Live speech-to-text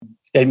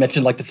I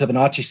mentioned like the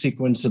Fibonacci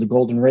sequence or the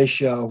golden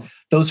ratio.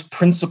 Those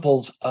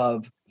principles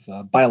of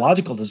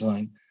biological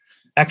design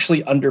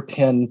actually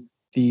underpin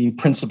the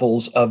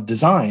principles of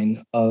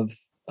design of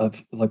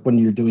like when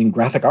you're doing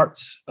graphic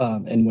arts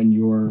and when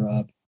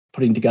you're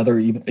putting together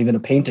even a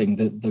painting.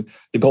 The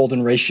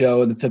golden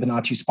ratio and the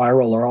Fibonacci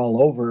spiral are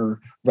all over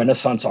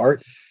Renaissance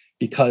art,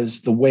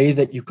 because the way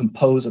that you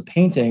compose a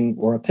painting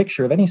or a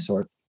picture of any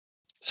sort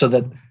so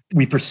that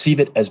we perceive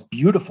it as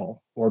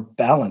beautiful or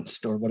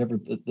balanced or whatever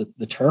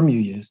the term you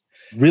use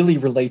really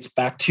relates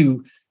back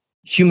to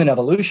human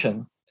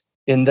evolution,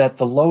 in that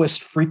the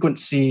lowest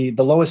frequency,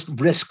 the lowest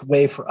risk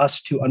way for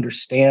us to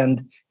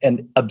understand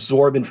and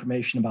absorb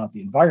information about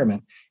the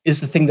environment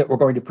is the thing that we're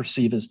going to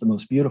perceive as the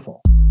most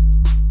beautiful.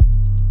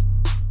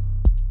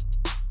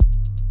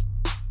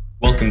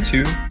 Welcome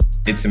to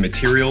It's a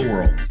Material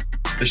World,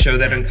 the show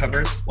that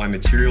uncovers why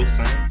material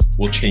science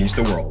will change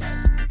the world,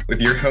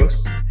 with your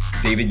hosts,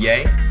 David Ye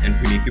and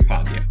Puneet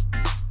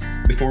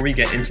Upadhyay. Before we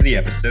get into the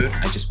episode,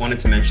 I just wanted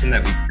to mention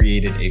that we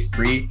created a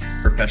free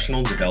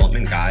professional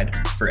development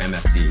guide for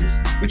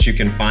MSCs, which you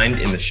can find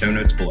in the show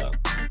notes below.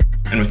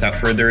 And without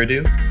further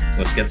ado,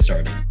 let's get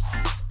started.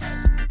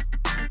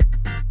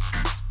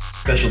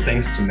 Special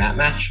thanks to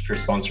MatMatch for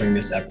sponsoring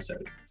this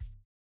episode.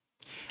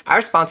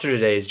 Our sponsor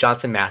today is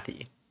Johnson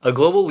Matthey, a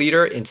global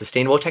leader in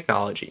sustainable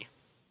technology.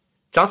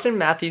 Johnson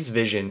Matthey's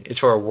vision is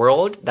for a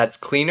world that's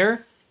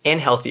cleaner and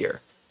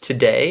healthier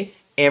today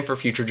and for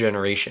future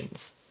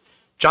generations.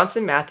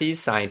 Johnson Matthey's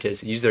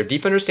scientists use their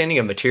deep understanding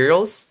of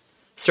materials,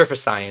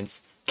 surface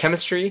science,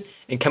 chemistry,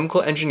 and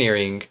chemical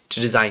engineering to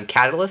design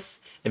catalysts,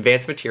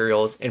 advanced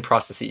materials, and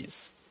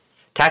processes,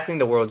 tackling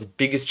the world's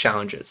biggest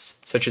challenges,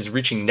 such as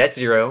reaching net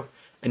zero,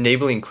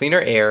 enabling cleaner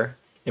air,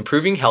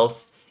 improving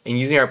health, and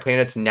using our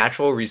planet's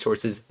natural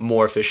resources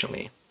more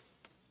efficiently.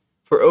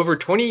 For over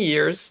 20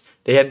 years,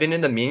 they have been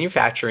in the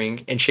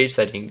manufacturing and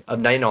shapesetting of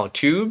nitinol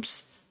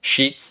tubes,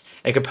 sheets,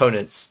 and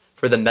components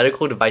for the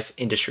medical device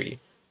industry,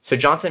 so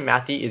Johnson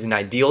Matthey is an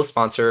ideal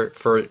sponsor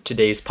for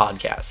today's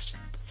podcast.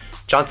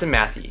 Johnson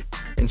Matthey,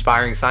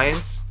 inspiring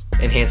science,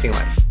 enhancing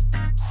life.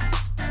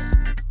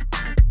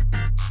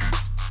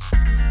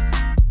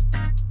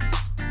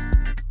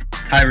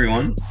 Hi,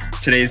 everyone.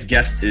 Today's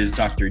guest is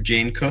Dr.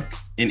 Jane Cook,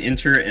 an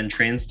inter- and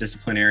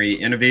transdisciplinary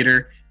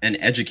innovator and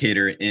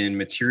educator in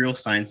material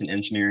science and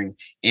engineering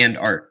and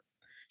art.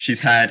 She's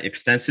had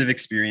extensive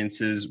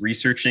experiences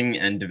researching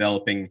and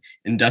developing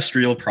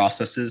industrial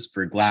processes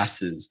for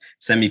glasses,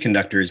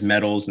 semiconductors,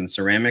 metals, and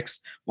ceramics,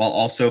 while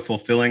also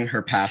fulfilling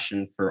her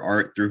passion for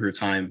art through her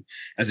time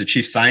as a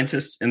chief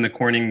scientist in the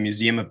Corning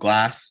Museum of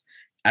Glass,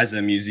 as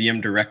a museum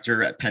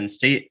director at Penn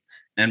State,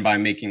 and by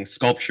making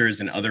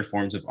sculptures and other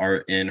forms of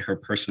art in her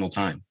personal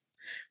time.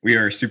 We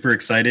are super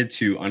excited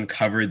to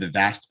uncover the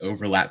vast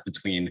overlap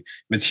between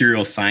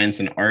material science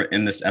and art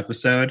in this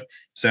episode.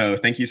 So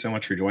thank you so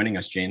much for joining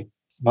us, Jane.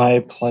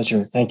 My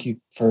pleasure. Thank you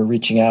for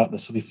reaching out.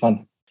 This will be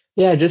fun.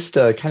 Yeah, just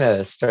to kind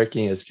of start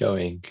getting us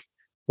going.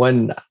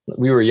 When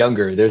we were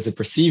younger, there's a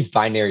perceived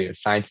binary of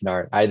science and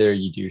art. Either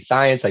you do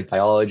science like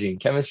biology and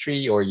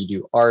chemistry, or you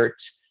do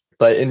art.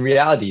 But in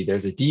reality,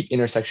 there's a deep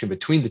intersection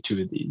between the two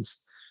of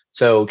these.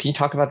 So can you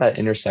talk about that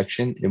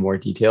intersection in more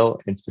detail,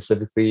 and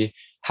specifically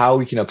how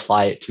we can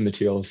apply it to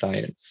material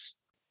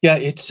science? Yeah,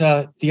 it's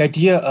the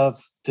idea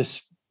of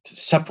this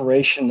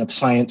separation of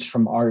science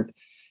from art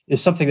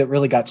is something that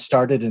really got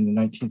started in the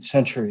 19th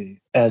century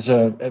as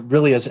a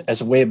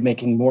way of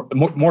making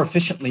more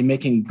efficiently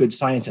making good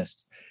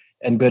scientists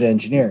and good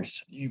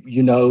engineers.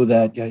 You know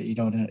that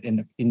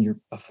in your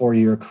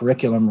 4-year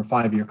curriculum or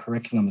 5-year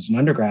curriculum as an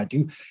undergrad,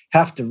 you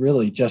have to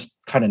really just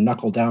kind of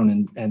knuckle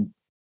down and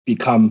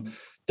become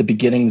the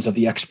beginnings of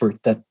the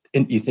expert that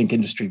you think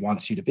industry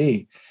wants you to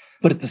be.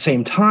 But at the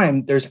same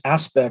time, there's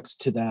aspects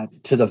to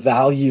that, to the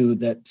value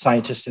that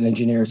scientists and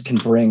engineers can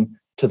bring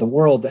to the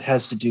world that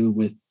has to do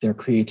with their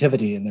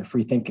creativity and their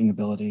free thinking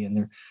ability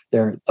and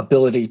their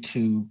ability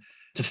to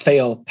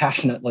fail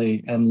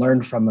passionately and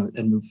learn from it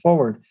and move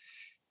forward.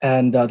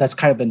 And that's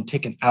kind of been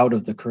taken out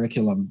of the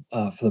curriculum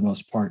for the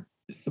most part.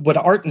 What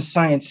art and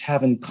science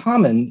have in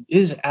common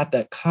is at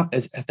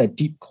that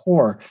deep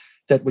core,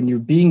 that when you're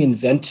being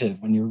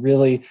inventive, when you're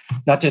really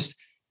not just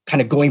kind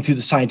of going through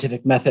the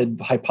scientific method,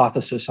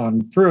 hypothesis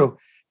on through,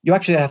 you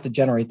actually have to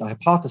generate the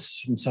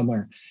hypothesis from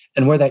somewhere.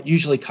 And where that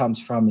usually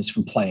comes from is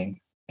from playing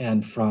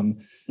and from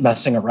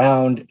messing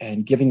around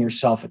and giving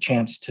yourself a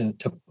chance to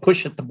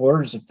push at the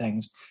borders of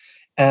things.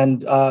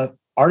 And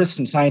artists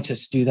and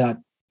scientists do that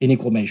in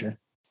equal measure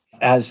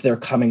as they're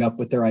coming up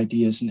with their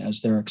ideas and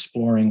as they're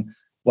exploring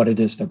what it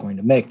is they're going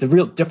to make. The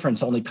real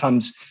difference only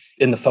comes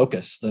in the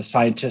focus. The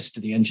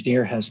scientist, the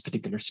engineer has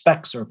particular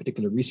specs or a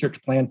particular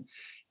research plan,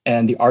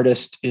 and the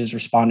artist is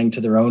responding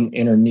to their own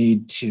inner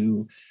need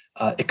to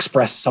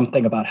express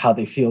something about how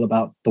they feel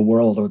about the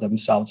world or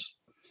themselves.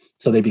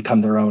 So they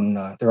become their own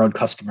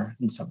customer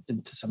to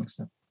some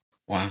extent.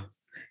 Wow.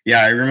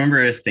 Yeah, I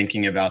remember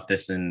thinking about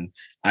this, and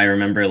I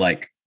remember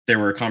there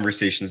were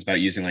conversations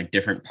about using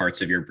different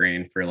parts of your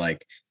brain for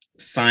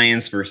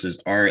science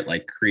versus art,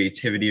 like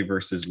creativity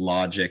versus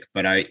logic.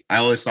 But I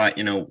always thought,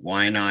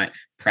 why not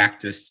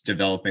practice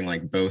developing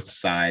like both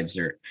sides,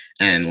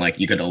 and like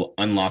you could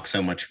unlock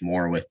so much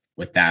more with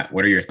that.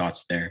 What are your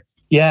thoughts there?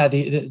 Yeah,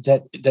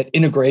 that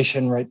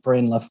integration, right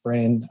brain, left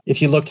brain.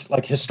 If you look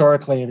like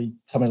historically at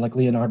somebody like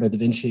Leonardo da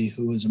Vinci,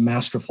 who was a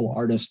masterful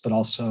artist, but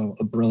also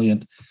a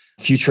brilliant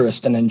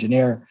futurist and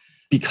engineer,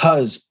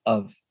 because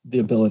of the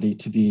ability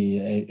to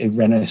be a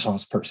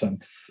Renaissance person,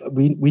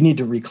 we need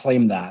to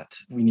reclaim that.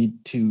 We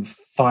need to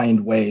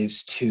find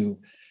ways to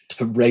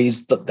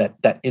raise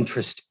that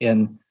interest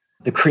in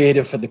the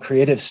creative for the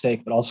creative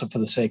sake, but also for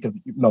the sake of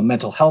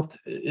mental health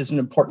is an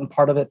important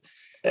part of it.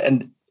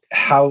 And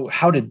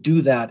how to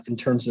do that in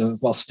terms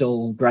of while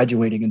still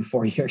graduating in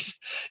 4 years.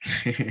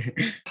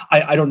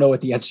 I don't know what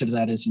the answer to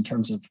that is in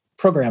terms of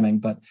programming,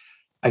 but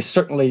I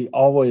certainly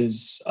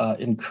always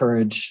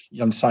encourage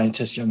young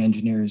scientists, young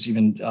engineers,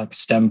 even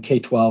STEM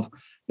K-12,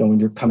 when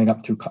you're coming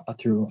up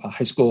through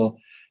high school,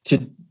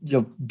 to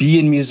be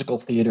in musical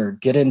theater,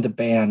 get into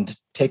band,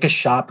 take a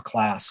shop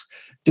class,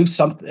 do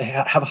something,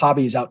 have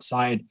hobbies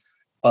outside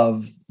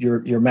of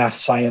your math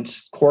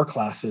science core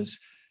classes,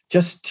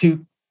 just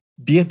to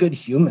be a good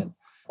human.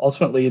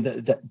 Ultimately,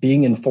 that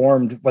being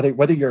informed,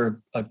 whether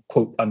you're a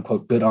quote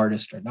unquote good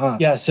artist or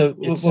not. Yeah. So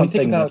it's when we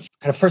think about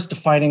kind of first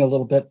defining a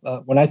little bit,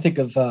 when I think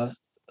of a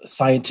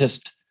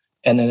scientist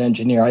and an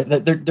engineer,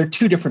 they're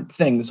two different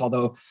things,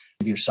 although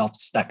give yourself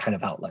that kind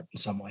of outlet in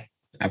some way.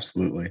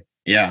 Absolutely.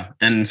 Yeah.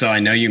 And so I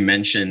know you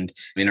mentioned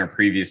in our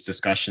previous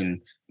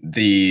discussion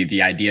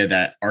the idea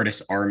that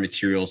artists are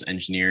materials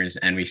engineers,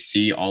 and we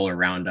see all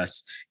around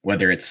us,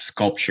 whether it's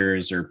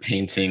sculptures or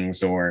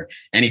paintings or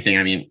anything.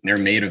 I mean, they're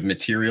made of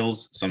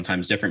materials,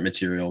 sometimes different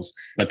materials,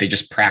 but they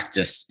just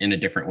practice in a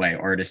different way.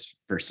 Artists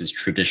versus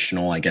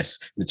traditional, I guess,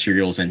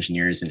 materials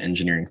engineers and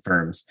engineering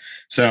firms.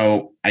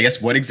 So I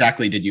guess what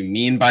exactly did you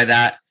mean by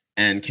that?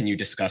 And can you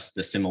discuss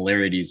the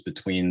similarities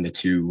between the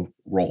two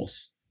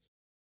roles?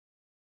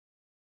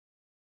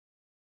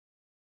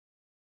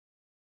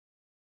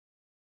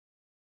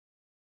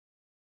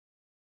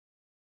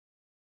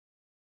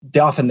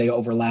 Often they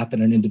overlap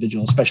in an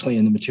individual, especially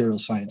in the material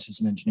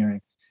sciences and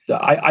engineering.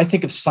 I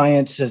think of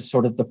science as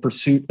sort of the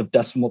pursuit of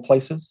decimal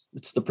places.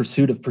 It's the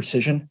pursuit of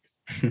precision,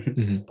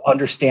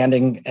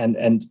 understanding,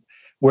 and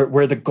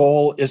where the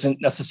goal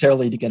isn't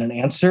necessarily to get an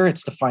answer,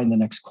 it's to find the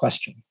next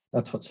question.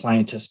 That's what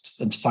scientists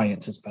and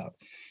science is about.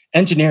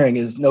 Engineering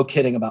is no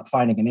kidding about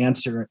finding an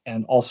answer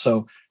and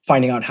also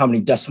finding out how many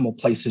decimal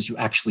places you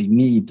actually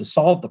need to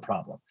solve the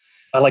problem.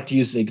 I like to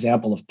use the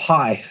example of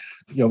pi.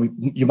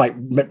 You might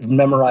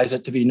memorize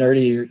it to be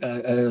nerdy,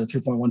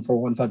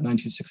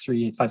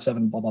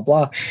 3.14159263857, blah, blah,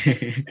 blah.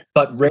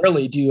 But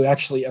rarely do you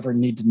actually ever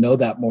need to know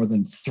that more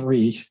than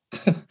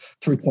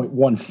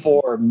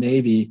 3.14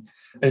 maybe,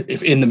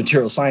 if in the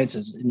material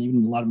sciences, and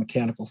even a lot of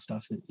mechanical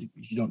stuff that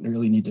you don't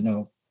really need to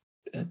know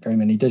very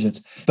many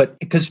digits. But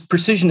because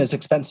precision is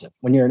expensive.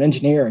 When you're an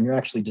engineer and you're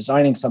actually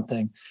designing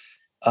something,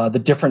 the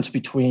difference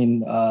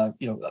between a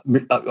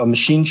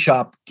machine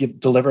shop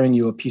delivering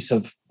you a piece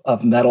of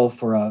metal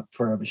for a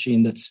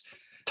machine that's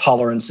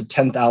tolerance of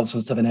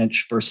 10,000ths of an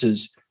inch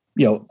versus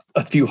a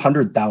few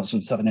hundred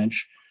thousandths of an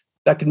inch,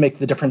 that can make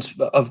the difference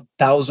of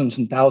thousands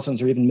and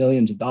thousands or even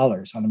millions of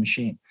dollars on a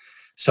machine.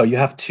 So you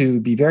have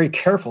to be very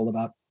careful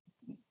about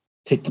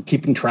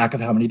keeping track of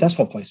how many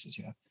decimal places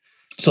you have.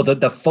 So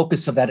the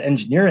focus of that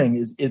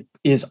engineering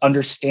is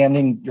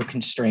understanding your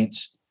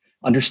constraints,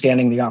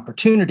 understanding the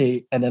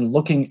opportunity, and then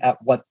looking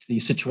at what the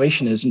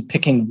situation is and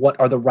picking what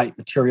are the right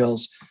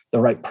materials, the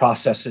right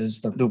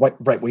processes, the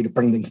right way to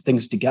bring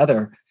things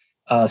together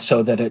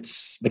so that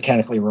it's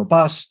mechanically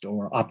robust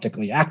or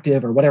optically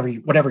active or whatever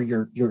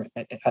your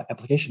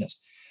application is.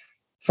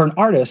 For an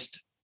artist,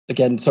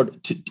 again, sort of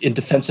in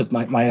defense of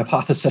my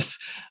hypothesis,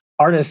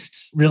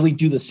 artists really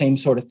do the same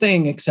sort of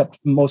thing, except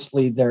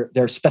mostly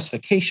their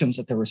specifications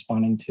that they're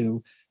responding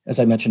to, as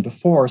I mentioned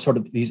before, sort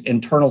of these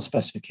internal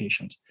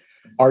specifications.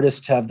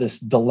 Artists have this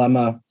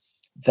dilemma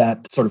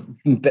that sort of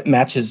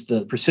matches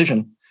the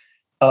precision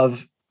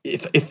of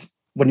if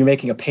when you're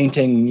making a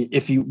painting,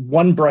 if you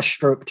one brush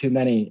stroke too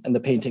many and the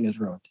painting is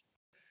ruined.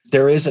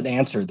 There is an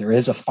answer, there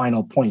is a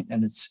final point,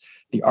 and it's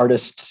the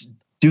artist's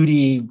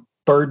duty,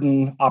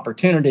 burden,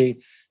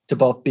 opportunity to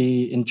both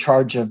be in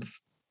charge of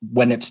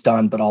when it's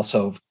done, but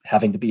also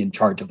having to be in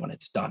charge of when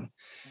it's done.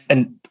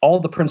 And all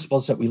the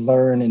principles that we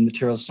learn in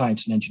materials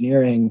science and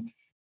engineering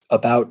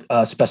about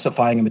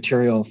specifying a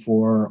material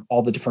for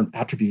all the different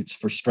attributes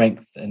for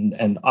strength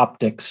and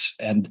optics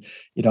and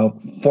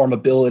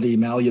formability,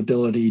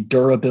 malleability,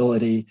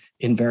 durability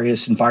in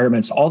various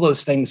environments. All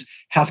those things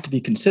have to be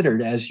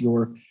considered as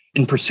you're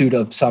in pursuit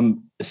of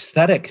some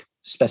aesthetic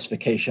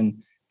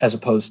specification as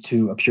opposed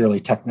to a purely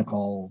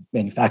technical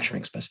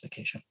manufacturing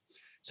specification.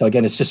 So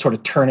again, it's just sort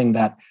of turning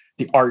the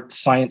art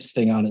science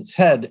thing on its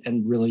head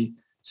and really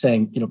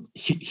saying,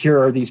 here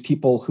are these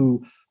people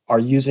who are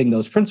using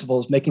those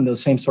principles, making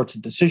those same sorts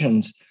of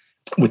decisions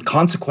with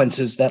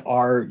consequences that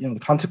are, the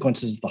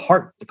consequences of the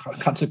heart, the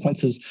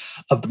consequences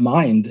of the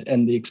mind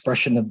and the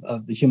expression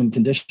of the human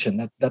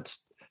condition.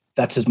 That's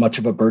that's as much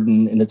of a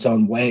burden in its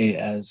own way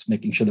as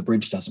making sure the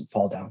bridge doesn't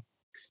fall down.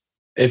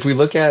 If we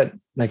look at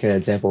like an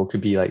example, it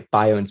could be like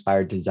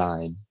bio-inspired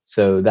design.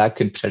 So that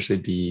could potentially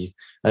be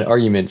an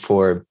argument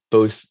for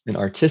both an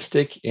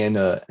artistic and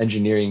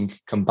engineering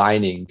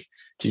combining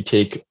to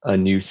take a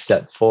new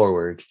step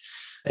forward.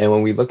 And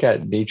when we look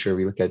at nature,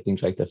 we look at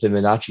things like the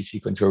Fibonacci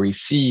sequence, where we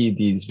see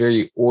these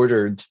very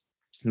ordered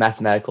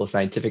mathematical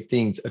scientific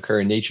things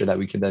occur in nature that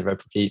we can then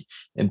replicate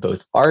in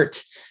both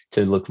art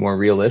to look more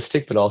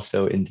realistic, but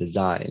also in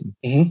design.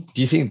 Do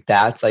you think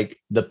that's like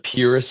the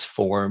purest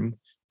form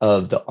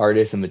of the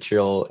artists and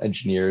material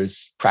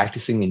engineers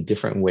practicing in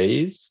different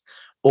ways?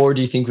 Or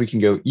do you think we can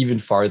go even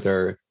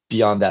farther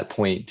beyond that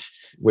point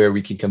where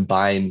we can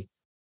combine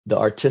the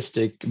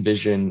artistic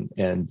vision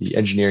and the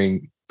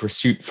engineering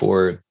pursuit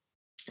for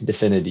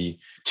Dfinity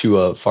to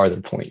a farther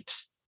point?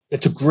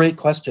 It's a great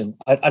question.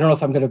 I don't know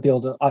if I'm going to be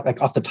able to,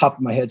 like off the top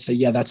of my head, say,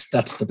 yeah,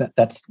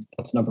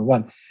 that's number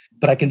one.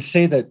 But I can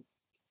say that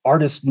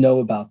artists know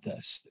about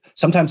this.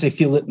 Sometimes they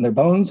feel it in their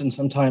bones, and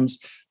sometimes,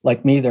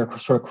 like me, they're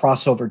sort of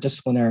crossover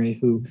disciplinary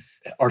who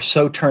are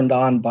so turned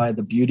on by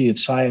the beauty of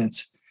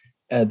science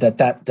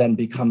that then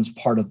becomes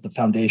part of the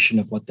foundation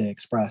of what they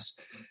express.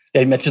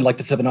 They mentioned like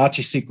the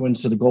Fibonacci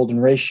sequence or the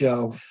golden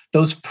ratio.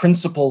 Those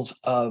principles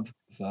of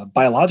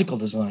biological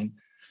design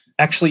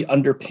actually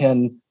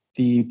underpin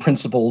the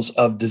principles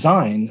of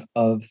design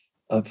of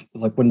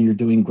like when you're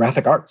doing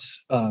graphic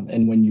arts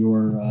and when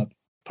you're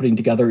putting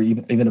together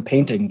even a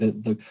painting.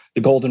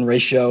 The golden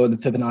ratio and the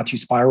Fibonacci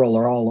spiral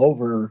are all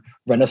over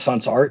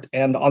Renaissance art.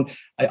 And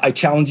I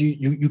challenge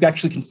you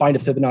actually can find a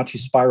Fibonacci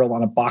spiral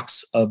on a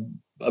box of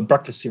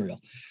breakfast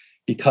cereal,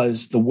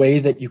 because the way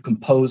that you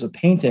compose a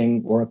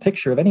painting or a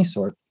picture of any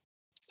sort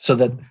so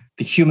that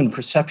the human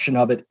perception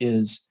of it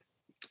is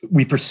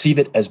we perceive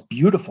it as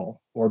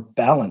beautiful or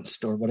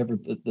balanced or whatever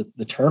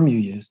the term you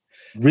use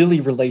really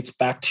relates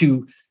back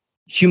to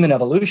human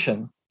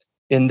evolution,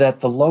 in that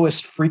the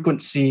lowest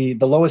frequency,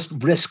 the lowest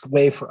risk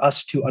way for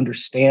us to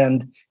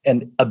understand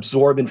and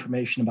absorb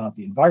information about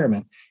the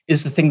environment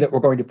is the thing that we're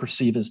going to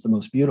perceive as the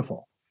most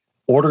beautiful.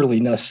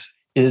 Orderliness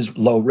is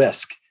low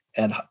risk.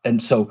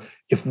 And so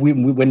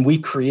when we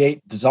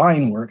create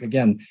design work,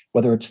 again,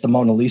 whether it's the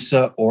Mona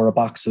Lisa or a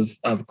box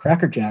of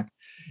Cracker Jack,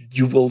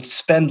 you will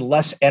spend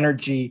less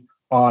energy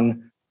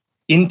on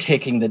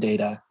intaking the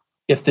data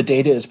if the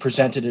data is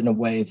presented in a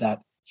way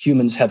that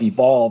humans have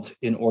evolved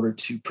in order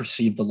to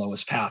perceive the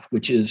lowest path,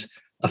 which is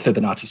a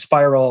Fibonacci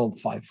spiral,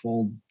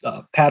 five-fold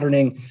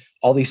patterning.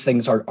 All these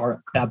things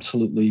are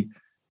absolutely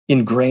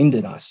ingrained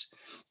in us.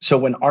 So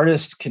when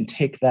artists can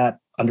take that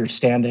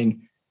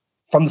understanding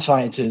from the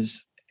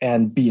sciences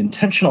and be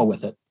intentional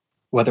with it,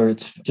 whether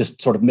it's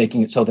just sort of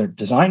making it so their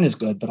design is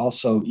good, but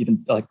also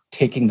even like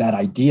taking that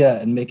idea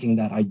and making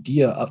that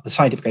idea of the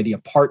scientific idea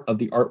part of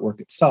the artwork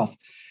itself,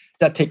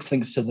 that takes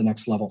things to the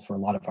next level for a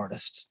lot of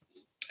artists.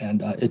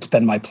 And it's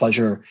been my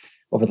pleasure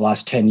over the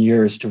last 10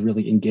 years to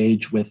really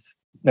engage with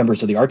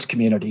members of the arts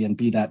community and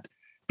be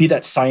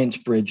that science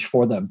bridge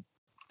for them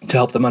to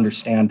help them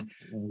understand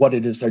what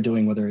it is they're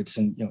doing, whether it's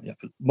in,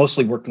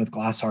 mostly working with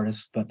glass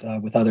artists, but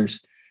with others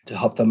to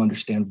help them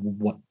understand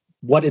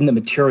what in the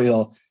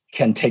material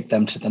can take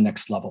them to the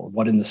next level,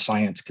 what in the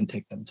science can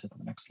take them to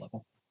the next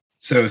level.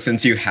 So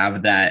since you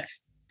have that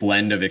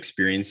blend of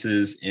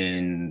experiences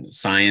in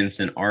science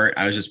and art,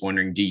 I was just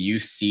wondering, do you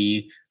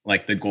see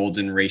like the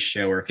golden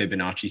ratio or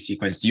Fibonacci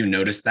sequence? Do you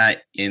notice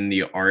that in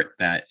the art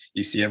that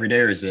you see every day,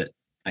 or is it,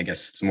 I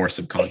guess, it's more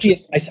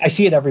subconscious? I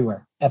see it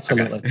everywhere.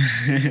 Absolutely.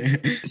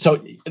 Okay.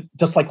 So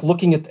just like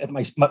looking at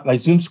my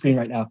Zoom screen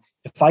right now,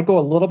 if I go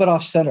a little bit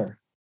off center,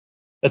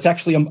 that's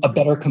actually a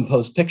better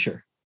composed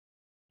picture.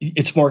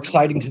 It's more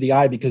exciting to the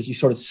eye because you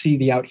sort of see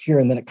the out here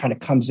and then it kind of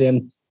comes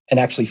in and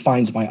actually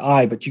finds my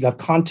eye. But you have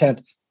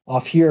content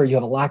off here, you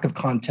have a lack of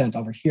content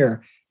over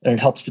here, and it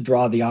helps to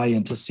draw the eye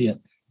in to see it.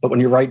 But when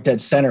you're right dead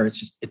center, it's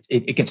just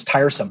it gets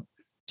tiresome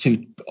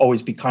to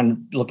always be kind of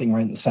looking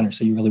right in the center.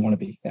 So you really want to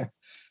be there a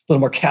little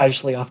more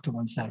casually off to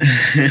one side.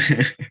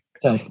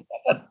 So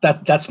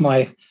that's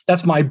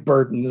my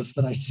burden, is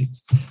that I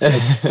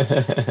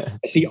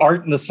see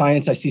art in the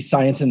science, I see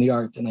science in the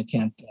art, and I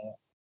can't.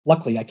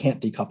 Luckily, I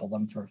can't decouple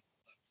them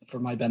for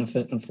my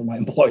benefit and for my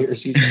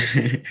employers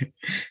usually.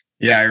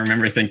 Yeah, I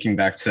remember thinking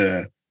back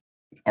to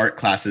art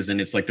classes, and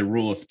it's like the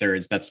rule of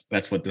thirds.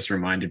 That's what this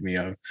reminded me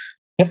of.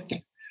 Yep.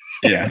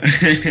 Yeah.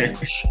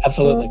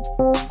 Absolutely.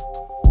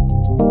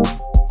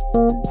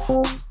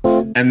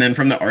 And then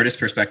from the artist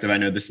perspective, I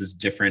know this is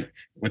different.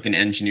 With an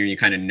engineer, you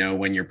kind of know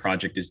when your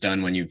project is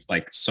done, when you've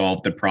like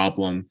solved the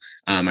problem.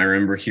 I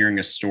remember hearing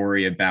a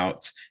story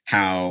about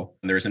how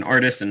there was an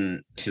artist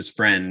and his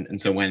friend. And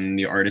so when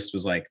the artist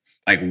was like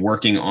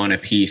working on a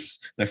piece,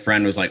 the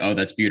friend was like, "Oh,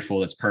 that's beautiful.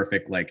 That's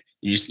perfect. Like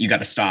you got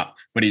to stop."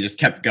 But he just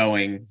kept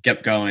going.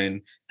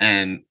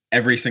 And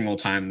every single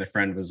time the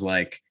friend was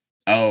like,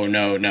 "Oh,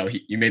 no,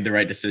 you made the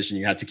right decision.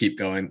 You had to keep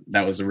going.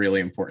 That was a really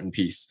important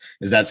piece."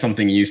 Is that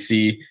something you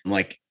see?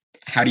 Like,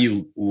 how do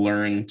you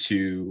learn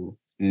to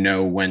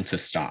know when to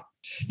stop?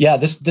 Yeah,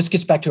 this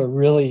gets back to a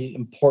really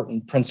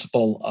important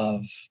principle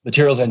of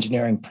materials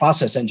engineering,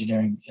 process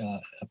engineering,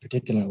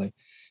 particularly,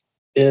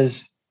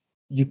 is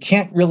you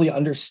can't really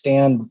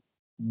understand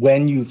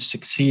when you've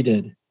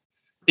succeeded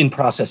in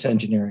process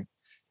engineering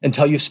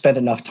until you've spent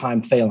enough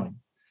time failing.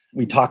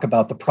 We talk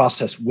about the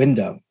process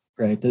window,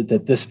 right?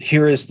 That this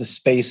here is the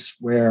space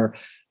where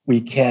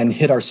we can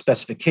hit our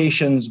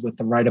specifications with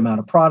the right amount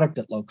of product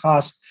at low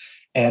cost,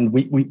 and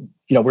we're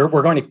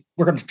going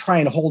to try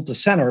and hold the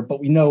center, but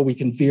we know we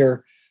can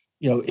veer,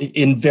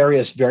 in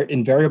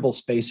variable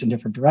space in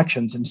different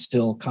directions and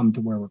still come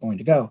to where we're going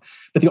to go.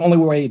 But the only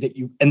way that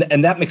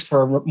and that makes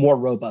for a more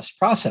robust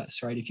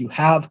process, right? If you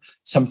have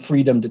some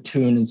freedom to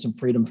tune and some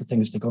freedom for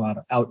things to go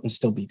out and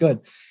still be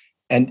good,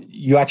 and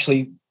you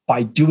actually,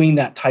 by doing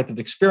that type of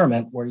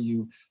experiment where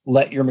you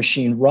let your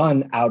machine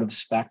run out of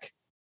spec,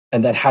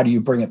 and then how do you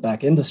bring it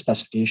back into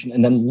specification,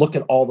 and then look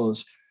at all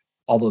those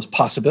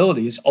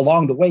possibilities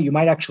along the way, you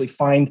might actually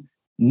find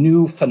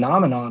new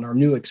phenomenon or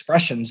new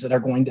expressions that are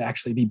going to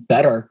actually be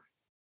better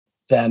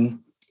than,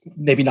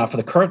 maybe not for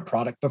the current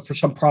product, but for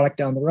some product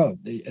down the road.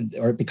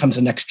 Or it becomes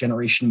a next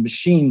generation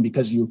machine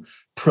because you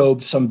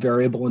probed some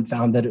variable and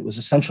found that it was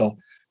essential,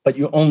 but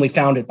you only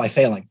found it by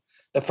failing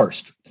at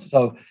first.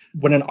 So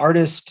when an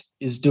artist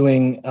is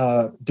doing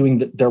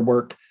their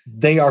work,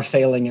 they are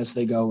failing as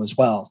they go as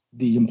well.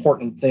 The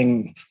important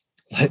thing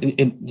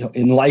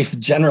in life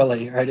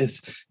generally, right,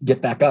 is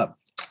get back up.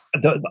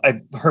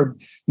 I've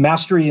heard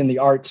mastery in the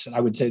arts, and I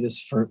would say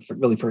this for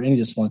any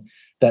discipline,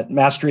 that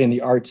mastery in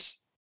the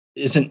arts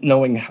isn't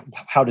knowing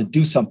how to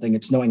do something,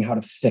 it's knowing how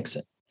to fix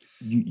it.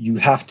 You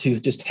have to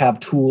just have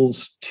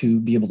tools to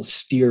be able to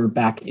steer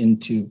back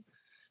into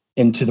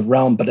the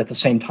realm, but at the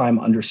same time,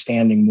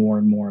 understanding more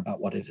and more about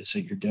what it is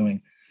that you're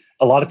doing.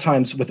 A lot of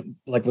times with an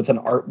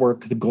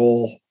artwork, the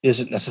goal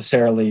isn't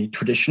necessarily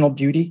traditional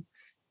beauty.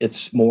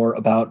 It's more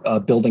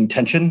about building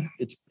tension.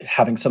 It's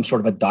having some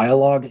sort of a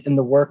dialogue in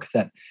the work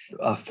that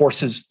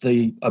forces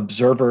the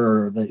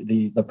observer,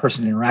 the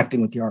person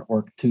interacting with the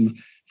artwork, to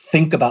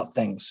think about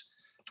things.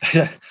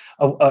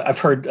 I've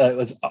heard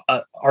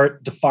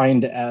art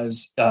defined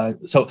as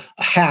so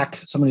a hack,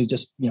 somebody who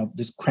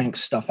just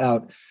cranks stuff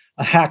out.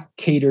 A hack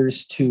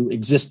caters to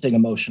existing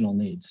emotional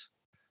needs.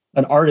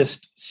 An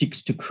artist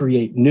seeks to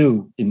create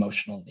new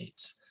emotional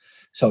needs.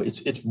 So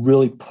it's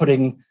really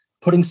putting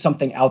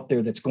something out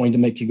there that's going to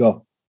make you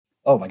go,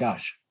 oh my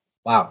gosh,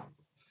 wow.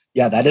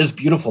 Yeah, that is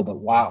beautiful, but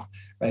wow,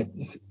 right?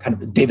 Kind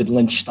of a David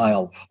Lynch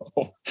style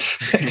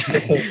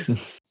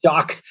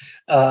shock,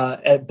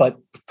 but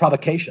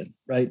provocation,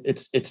 right?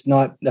 It's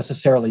not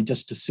necessarily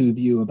just to soothe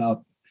you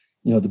about,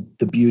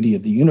 the beauty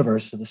of the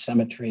universe or the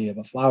symmetry of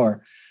a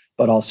flower,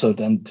 but also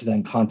then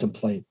to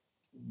contemplate,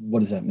 what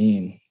does that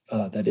mean?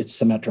 That it's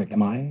symmetric.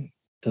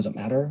 Does it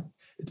matter?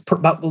 It's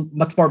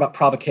much more about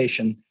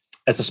provocation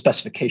as a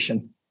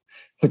specification,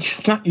 which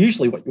is not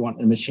usually what you want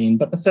in a machine,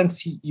 but in a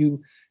sense,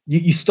 you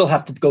still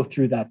have to go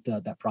through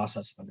that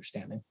process of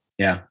understanding.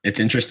 Yeah, it's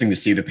interesting to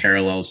see the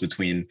parallels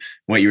between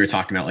what you were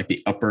talking about, like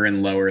the upper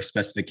and lower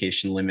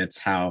specification limits,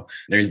 how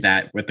there's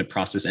that with the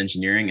process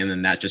engineering. And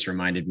then that just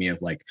reminded me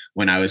of like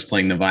when I was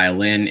playing the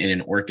violin in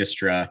an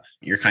orchestra,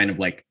 you're kind of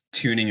like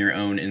tuning your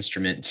own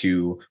instrument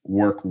to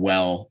work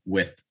well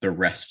with the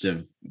rest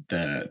of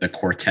the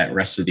quartet,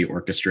 rest of the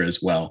orchestra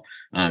as well.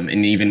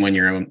 And even when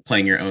you're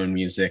playing your own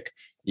music,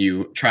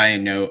 you try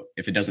and note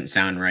if it doesn't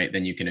sound right,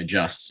 then you can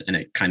adjust. And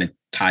it kind of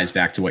ties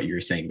back to what you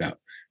were saying about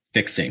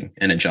fixing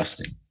and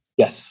adjusting.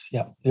 Yes.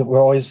 Yeah.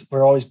 We're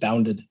always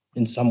bounded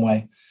in some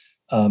way,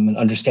 and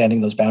understanding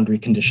those boundary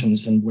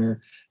conditions, and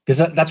because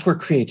that's where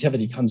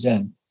creativity comes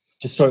in.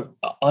 Just sort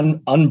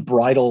of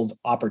unbridled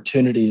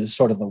opportunity is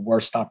sort of the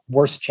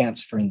worst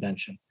chance for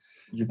invention.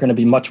 You're going to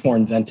be much more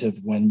inventive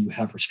when you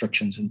have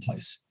restrictions in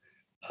place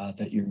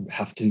that you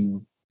have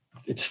to.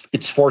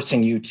 It's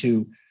forcing you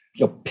to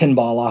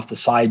pinball off the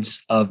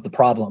sides of the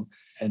problem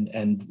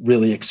and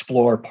really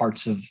explore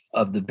parts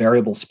of the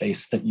variable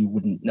space that you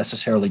wouldn't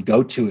necessarily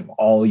go to if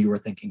all you were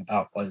thinking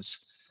about was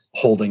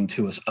holding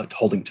to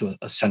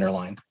a center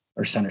line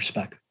or center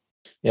spec.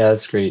 Yeah,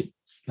 that's great.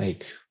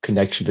 Like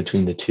connection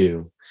between the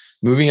two.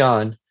 Moving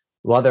on,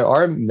 while there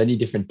are many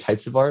different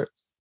types of art,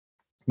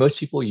 most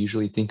people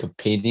usually think of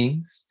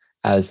paintings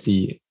as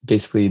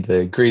basically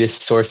the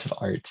greatest source of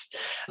art.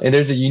 And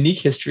there's a unique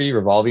history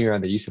revolving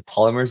around the use of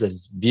polymers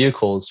as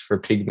vehicles for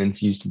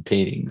pigments used in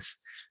paintings.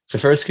 So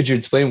first, could you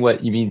explain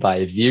what you mean by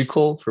a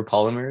vehicle for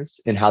polymers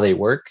and how they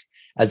work,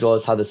 as well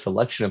as how the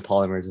selection of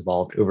polymers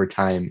evolved over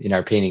time in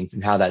our paintings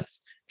and how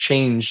that's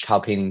changed how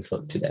paintings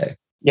look today?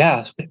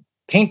 Yeah,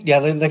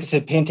 like I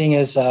said, painting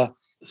is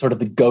sort of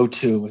the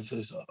go-to with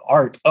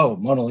art. Oh,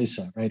 Mona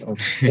Lisa, right? Or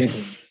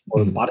painting,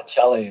 or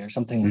Botticelli or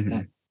something like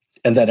that.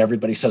 And then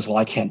everybody says, well,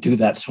 I can't do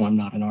that, so I'm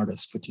not an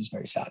artist, which is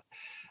very sad.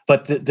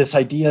 But this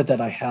idea that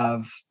I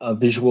have a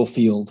visual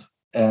field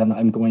and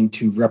I'm going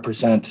to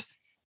represent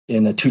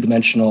in a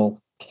two-dimensional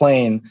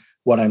plane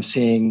what I'm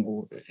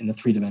seeing in a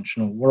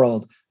three-dimensional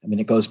world, I mean,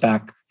 it goes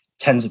back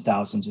tens of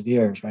thousands of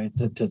years, right,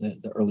 to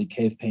the early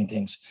cave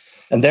paintings.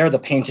 And there, the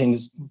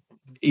paintings,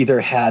 either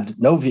had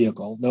no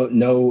vehicle,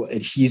 no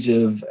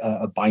adhesive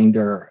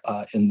binder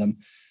in them,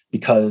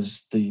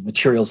 because the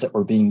materials that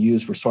were being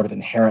used were sort of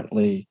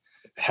inherently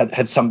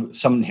had some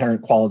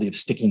inherent quality of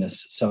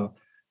stickiness. So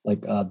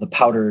like the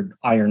powdered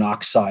iron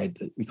oxide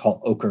that we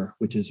call ochre,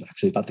 which is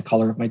actually about the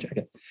color of my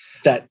jacket,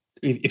 that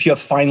if you have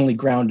finely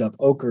ground up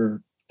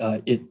ochre,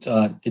 it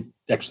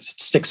actually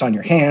sticks on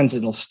your hands.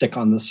 It'll stick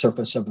on the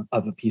surface of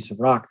a piece of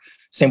rock.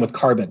 Same with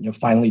carbon,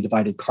 finely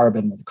divided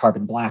carbon with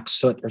carbon black,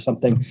 soot or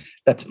something.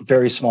 That's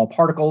very small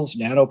particles,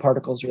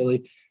 nanoparticles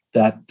really,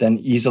 that then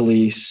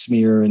easily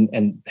smear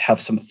and have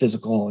some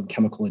physical and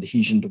chemical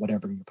adhesion to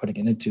whatever you're putting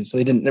it into. So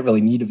they didn't really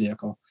need a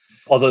vehicle.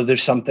 Although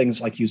there's some things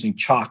like using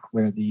chalk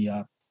where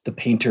the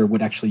painter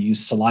would actually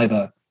use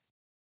saliva.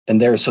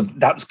 So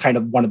that was kind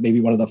of one of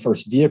the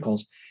first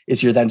vehicles,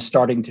 is you're then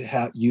starting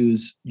to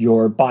use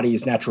your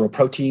body's natural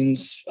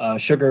proteins,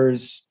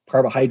 sugars,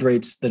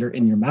 carbohydrates that are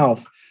in your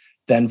mouth,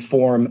 then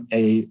form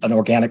an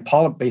organic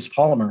based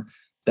polymer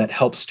that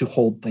helps to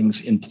hold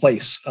things in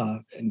place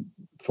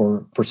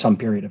for some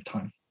period of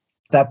time.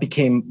 That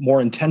became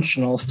more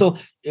intentional, still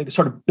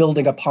sort of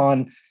building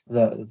upon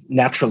the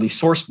naturally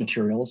sourced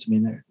materials. I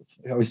mean,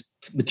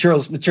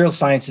 material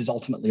science is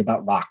ultimately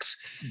about rocks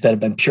that have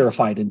been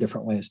purified in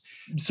different ways.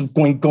 So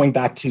going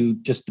back to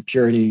just the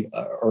purity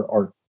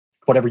or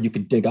whatever you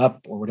could dig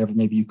up or whatever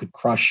maybe you could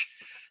crush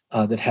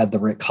that had the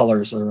right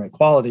colors or the right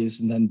qualities,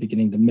 and then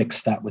beginning to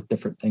mix that with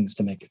different things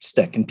to make it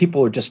stick. And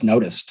people have just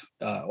noticed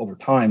over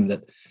time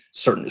that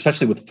certain,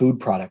 especially with food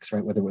products,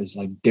 right, whether it was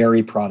like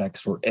dairy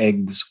products or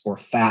eggs or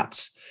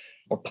fats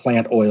or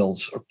plant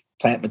oils or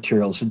plant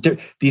materials,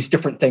 these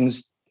different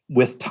things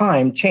with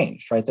time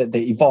changed, right? That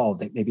they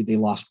evolved. Maybe they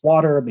lost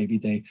water, maybe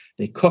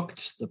they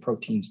cooked, the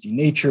proteins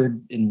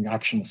denatured in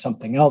reaction with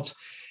something else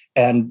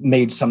and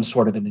made some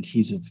sort of an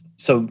adhesive.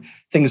 So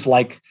things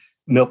like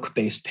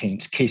milk-based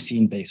paints,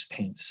 casein-based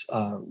paints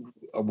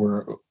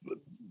were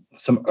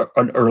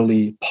an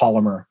early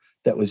polymer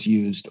that was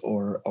used,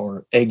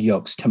 or egg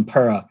yolks,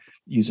 tempera,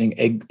 using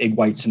egg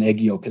whites and egg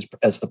yolk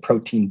as the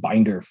protein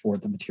binder for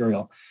the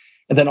material.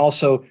 And then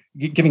also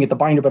giving it the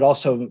binder, but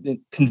also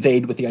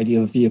conveyed with the idea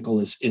of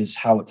vehicle is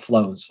how it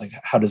flows. Like,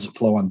 how does it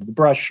flow onto the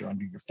brush or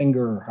under your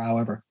finger or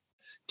however,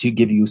 to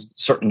give you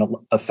certain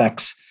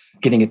effects,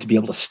 getting it to be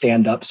able to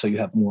stand up so you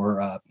have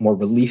more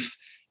relief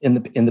in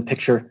the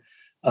picture.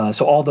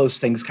 So all those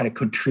things kind of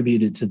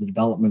contributed to the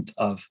development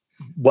of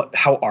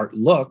how art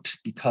looked,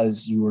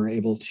 because you were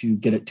able to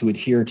get it to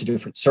adhere to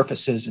different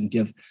surfaces and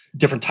give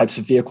different types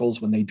of vehicles.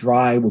 When they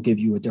dry, will give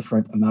you a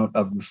different amount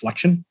of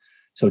reflection.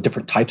 So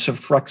different types of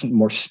reflection,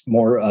 more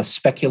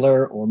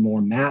specular or more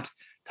matte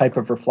type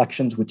of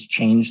reflections, which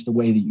change the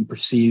way that you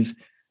perceive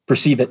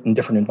it in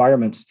different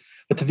environments.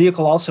 But the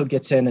vehicle also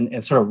gets in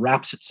and sort of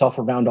wraps itself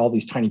around all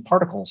these tiny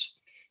particles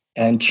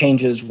and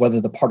changes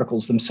whether the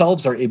particles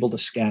themselves are able to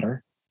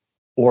scatter,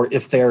 or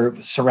if they're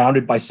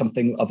surrounded by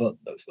something of a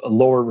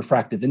lower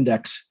refractive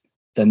index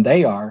than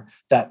they are,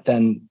 that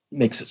then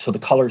makes it so the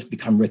colors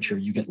become richer.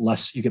 You get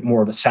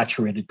more of a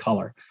saturated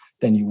color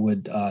than you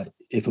would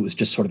if it was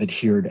just sort of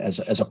adhered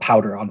as a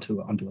powder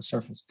onto a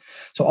surface.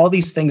 So all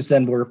these things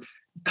then were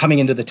coming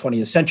into the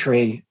 20th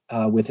century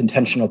with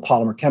intentional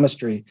polymer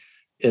chemistry.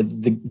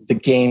 The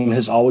game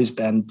has always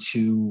been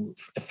to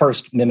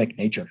first mimic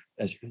nature,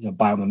 as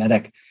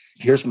biomimetic.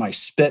 Here's my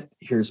spit,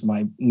 here's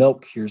my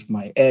milk, here's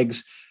my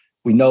eggs.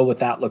 We know what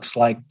that looks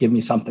like. Give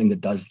me something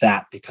that does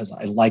that because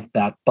I like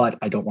that, but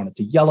I don't want it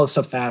to yellow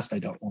so fast. I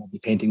don't want to be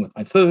painting with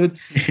my food,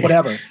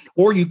 whatever.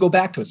 Or you go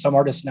back to it. Some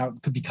artists now,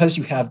 because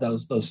you have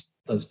those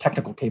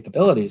technical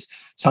capabilities,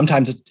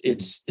 sometimes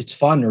it's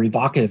fun or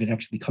evocative. It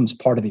actually becomes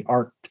part of the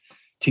art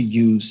to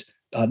use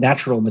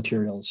natural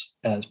materials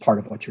as part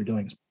of what you're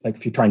doing. Like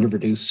if you're trying to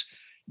reduce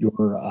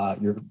your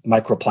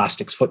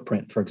microplastics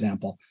footprint, for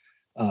example,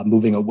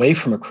 moving away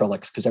from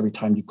acrylics, because every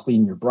time you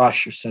clean your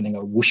brush, you're sending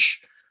a whoosh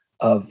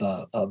of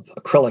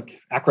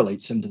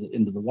acrylates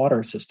into the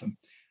water system.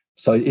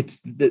 So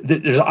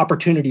there's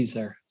opportunities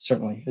there.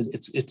 Certainly,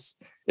 it's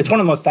one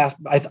of the most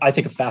I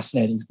think a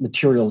fascinating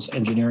materials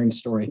engineering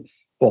story,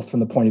 both from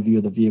the point of view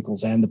of the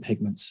vehicles and the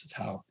pigments, of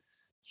how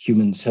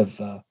humans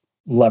have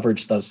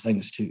leveraged those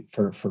things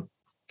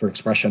for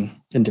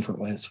expression in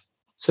different ways.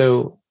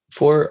 So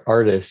for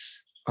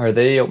artists, are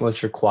they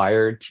almost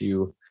required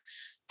to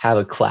have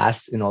a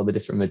class in all the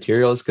different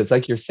materials? Because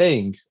like you're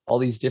saying, all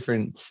these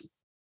different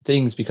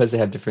things, because they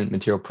have different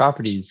material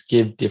properties,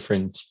 give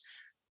different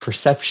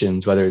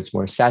perceptions, whether it's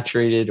more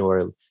saturated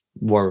or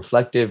more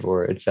reflective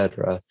or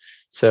etc.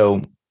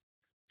 So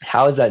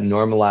how is that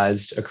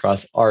normalized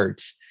across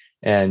art?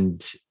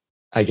 And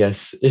I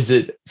guess, is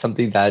it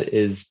something that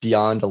is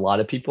beyond a lot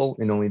of people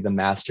and only the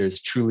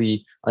masters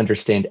truly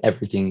understand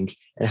everything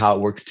and how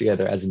it works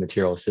together as a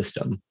material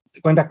system?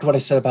 Going back to what I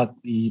said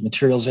about the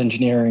materials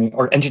engineering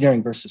or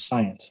engineering versus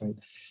science, right?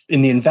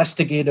 In the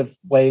investigative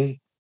way,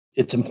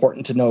 it's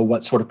important to know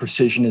what sort of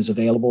precision is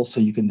available so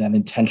you can then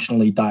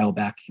intentionally dial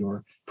back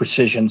your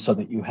precision so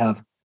that you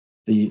have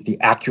the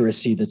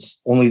accuracy that's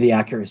only the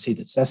accuracy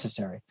that's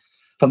necessary.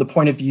 From the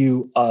point of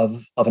view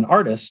of an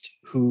artist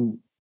who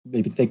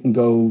maybe they can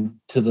go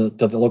to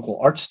the local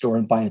art store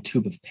and buy a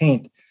tube of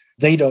paint.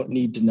 They don't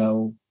need to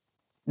know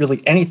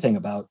really anything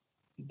about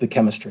the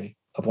chemistry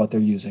of what they're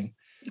using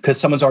because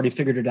someone's already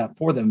figured it out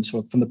for them.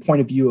 So from the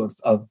point of view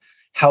of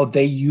how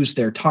they use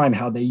their time,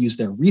 how they use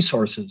their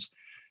resources,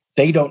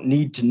 they don't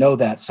need to know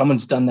that.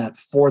 Someone's done that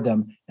for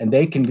them, and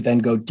they can then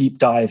go deep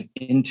dive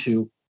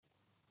into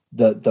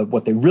the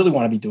what they really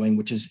want to be doing,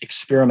 which is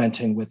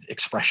experimenting with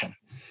expression.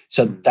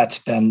 So that's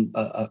been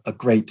a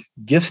great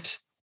gift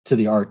to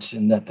the arts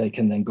in that they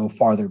can then go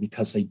farther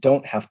because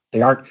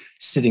they aren't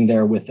sitting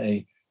there with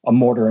a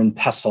mortar and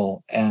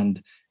pestle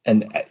and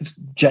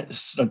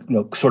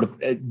sort of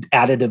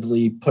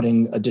additively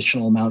putting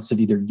additional amounts of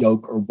either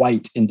yolk or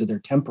white into their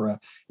tempera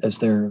as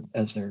they're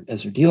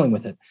dealing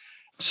with it.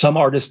 Some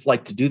artists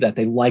like to do that.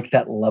 They like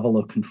that level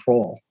of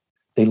control.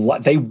 They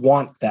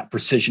want that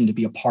precision to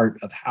be a part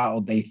of how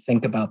they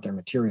think about their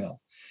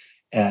material.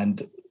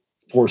 And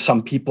for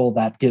some people,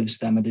 that gives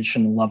them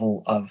additional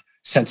level of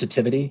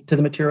sensitivity to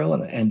the material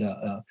and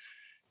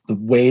the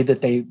way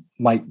that they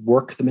might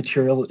work the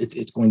material.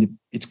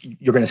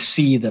 You're going to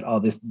see that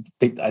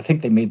I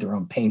think they made their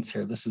own paints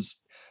here. This is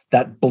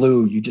that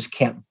blue. You just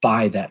can't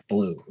buy that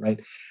blue, right?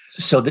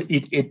 So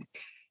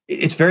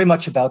it's very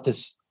much about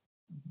this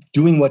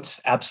doing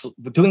what's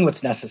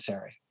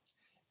necessary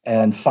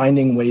and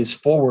finding ways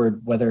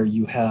forward, whether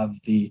you have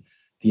the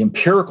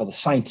empirical, the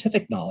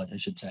scientific knowledge, I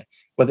should say,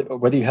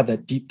 whether you have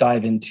that deep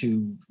dive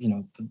into,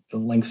 the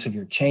lengths of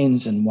your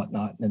chains and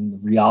whatnot, and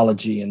the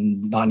rheology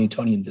and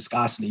non-Newtonian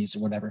viscosities or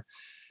whatever.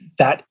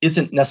 That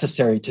isn't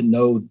necessary to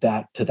know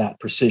that to that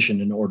precision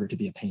in order to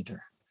be a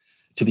painter,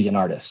 to be an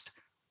artist.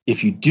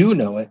 If you do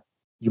know it,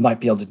 you might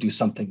be able to do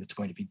something that's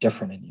going to be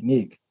different and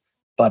unique,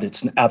 but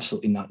it's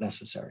absolutely not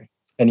necessary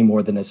any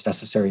more than it's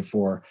necessary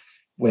for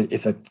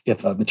if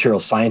a material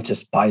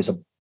scientist buys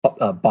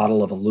a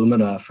bottle of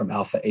alumina from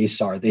Alpha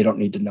Aesar, they don't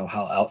need to know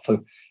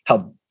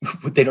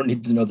they don't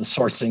need to know the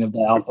sourcing of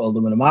the alpha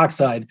aluminum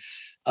oxide.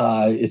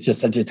 It's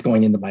just that it's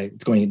going into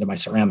my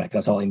ceramic.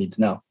 That's all I need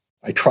to know.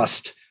 I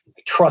trust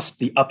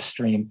the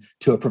upstream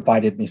to have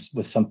provided me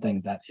with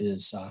something that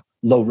is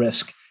low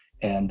risk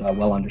and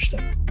well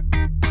understood.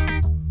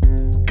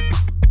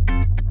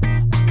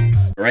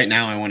 Right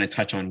now, I want to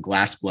touch on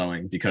glass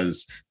blowing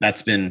because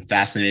that's been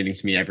fascinating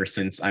to me ever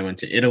since I went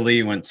to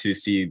Italy, went to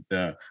see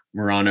the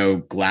Murano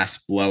glass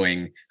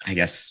blowing,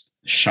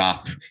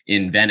 shop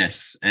in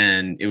Venice.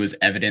 And it was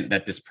evident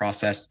that this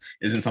process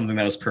isn't something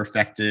that was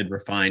perfected,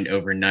 refined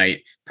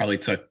overnight, probably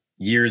took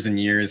years and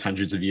years,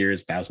 hundreds of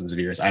years, thousands of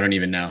years. I don't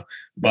even know.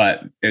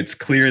 But it's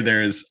clear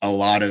there's a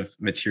lot of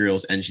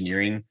materials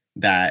engineering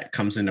that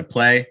comes into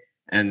play.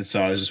 And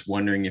so I was just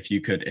wondering if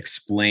you could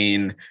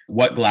explain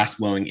what glass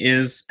blowing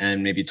is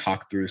and maybe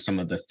talk through some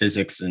of the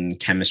physics and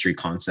chemistry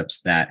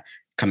concepts that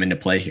come into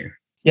play here.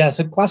 Yeah,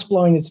 so glass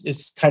blowing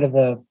is kind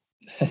of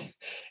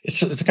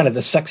it's kind of the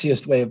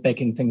sexiest way of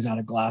making things out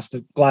of glass.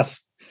 But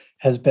glass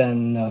has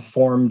been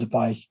formed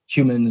by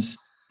humans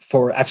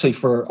for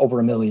over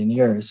 1 million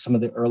years. Some of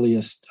the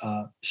earliest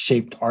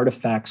shaped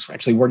artifacts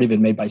actually weren't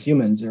even made by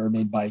humans. They were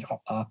made by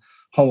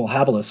Homo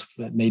habilis,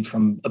 made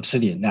from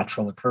obsidian,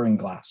 natural occurring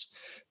glass,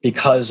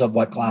 because of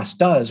what glass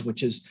does,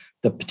 which is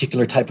the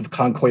particular type of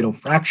conchoidal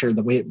fracture.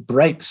 The way it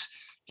breaks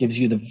gives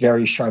you the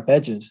very sharp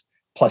edges.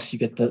 Plus, you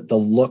get the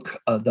look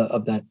of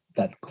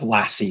that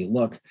glassy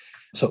look.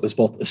 So it was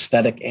both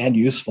aesthetic and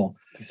useful,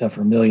 except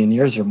for 1 million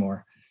years or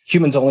more.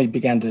 Humans only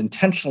began to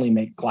intentionally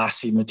make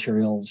glassy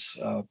materials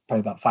probably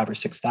about 5,000 or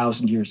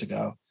 6,000 years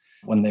ago,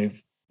 when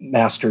they've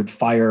mastered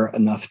fire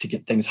enough to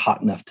get things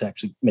hot enough to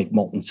actually make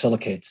molten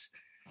silicates,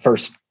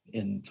 first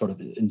in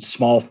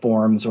small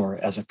forms or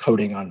as a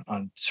coating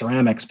on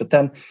ceramics, but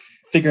then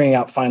figuring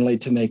out finally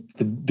to make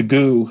the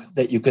goo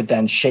that you could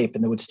then shape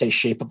and that would stay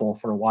shapeable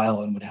for a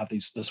while and would have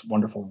this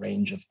wonderful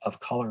range of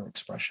color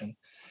expression.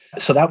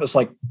 So that was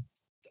like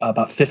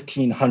about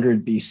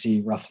 1500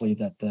 BC, roughly,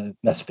 that the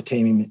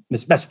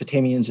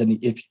Mesopotamians and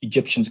the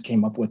Egyptians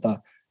came up with a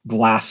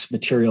glass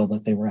material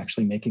that they were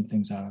actually making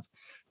things out of.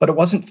 But it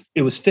was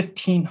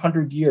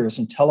 1500 years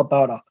until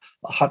about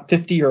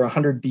 50 or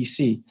 100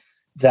 BC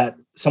that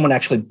someone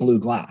actually blew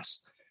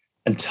glass.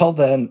 Until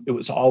then, it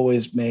was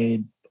always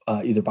made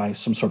either by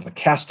some sort of a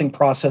casting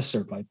process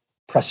or by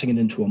pressing it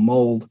into a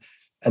mold,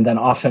 and then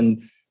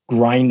often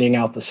grinding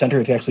out the center.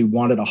 If you actually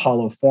wanted a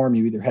hollow form,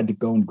 you either had to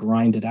go and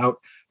grind it out,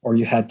 or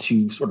you had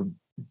to sort of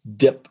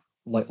dip,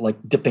 like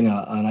dipping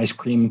an ice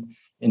cream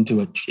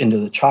into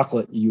the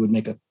chocolate. You would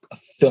make a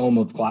film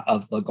of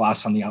the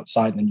glass on the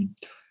outside, and then you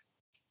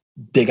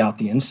dig out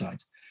the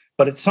insides.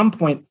 But at some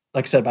point,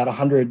 like I said, about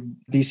 100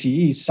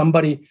 BCE,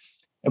 somebody,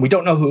 and we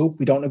don't know who,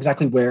 we don't know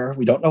exactly where,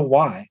 we don't know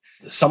why,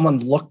 someone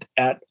looked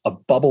at a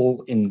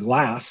bubble in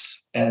glass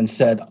and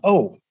said,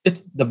 oh,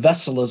 the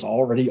vessel is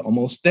already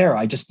almost there.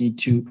 I just need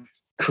to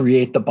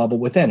create the bubble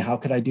within. How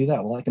could I do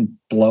that? Well, I can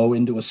blow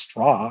into a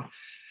straw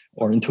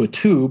or into a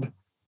tube,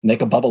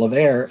 make a bubble of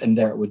air, and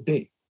there it would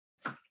be.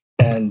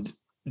 And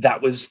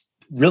that was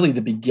really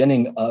the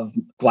beginning of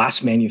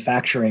glass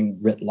manufacturing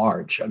writ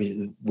large. I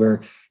mean,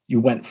 where you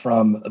went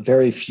from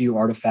very few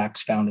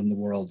artifacts found in the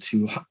world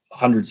to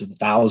hundreds of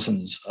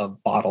thousands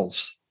of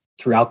bottles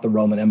throughout the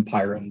Roman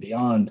Empire and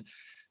beyond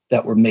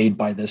that were made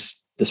by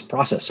this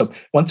process. So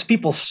once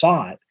people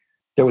saw it,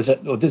 there was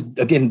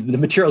again, the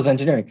materials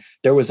engineering,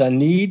 there was a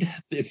need,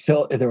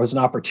 there was an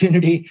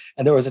opportunity,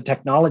 and there was a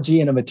technology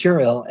and a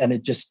material, and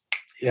it just,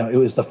 it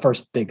was the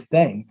first big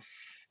thing.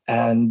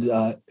 And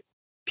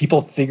people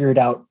figured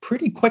out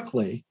pretty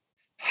quickly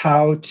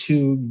how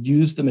to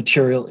use the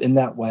material in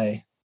that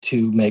way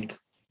to make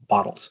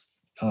bottles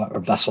or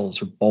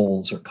vessels or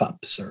bowls or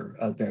cups or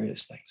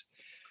various things.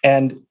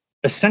 And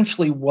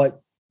essentially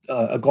what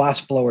a glass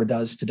blower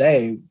does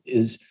today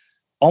is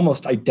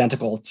almost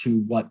identical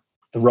to what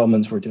the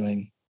Romans were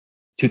doing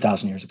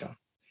 2,000 years ago.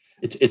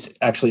 It's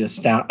actually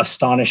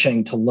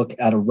astonishing to look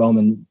at a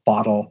Roman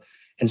bottle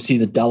and see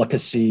the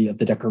delicacy of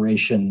the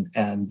decoration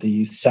and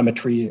the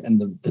symmetry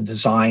and the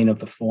design of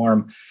the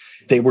form.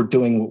 They were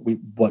doing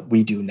what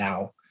we do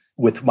now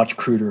with much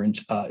cruder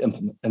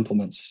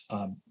implements,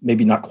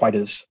 maybe not quite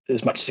as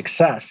much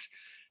success,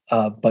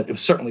 but it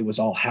certainly was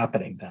all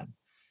happening then.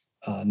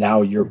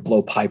 Now your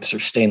blowpipes are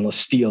stainless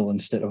steel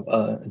instead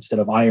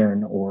of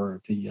iron,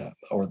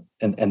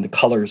 and the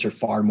colors are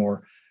far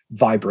more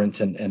vibrant,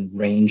 and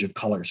range of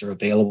colors are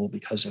available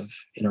because of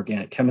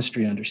inorganic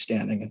chemistry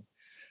understanding.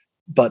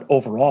 But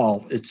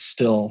overall, it's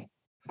still,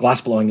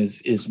 glass blowing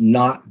is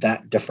not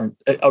that different.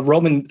 If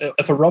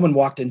a Roman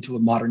walked into a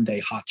modern day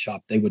hot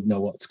shop, they would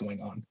know what's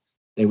going on.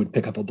 They would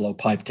pick up a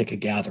blowpipe, take a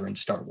gather, and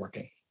start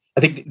working. I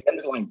think the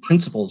underlying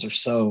principles are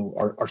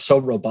so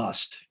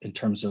robust in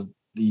terms of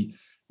the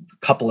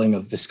coupling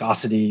of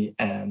viscosity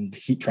and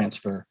heat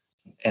transfer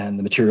and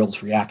the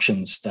materials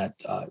reactions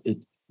that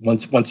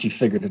once you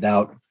figured it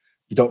out,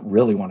 you don't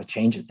really want to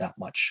change it that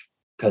much,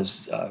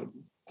 because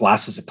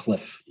glass is a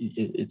cliff.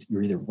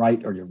 You're either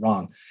right or you're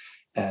wrong.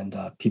 And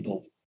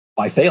people,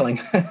 by failing,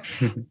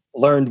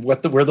 learned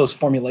where those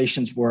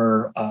formulations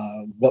were,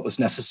 what was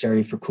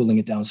necessary for cooling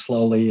it down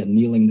slowly,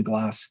 annealing the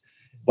glass,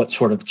 what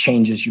sort of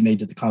changes you made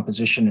to the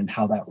composition, and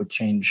how that would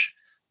change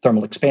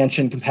thermal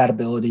expansion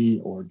compatibility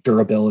or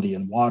durability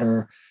in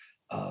water,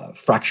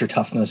 fracture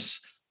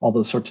toughness, all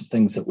those sorts of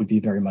things that would be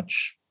very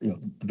much, the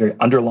very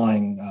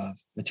underlying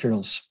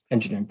materials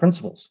engineering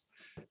principles.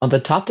 On the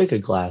topic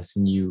of glass,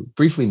 and you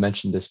briefly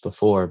mentioned this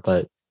before,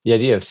 but the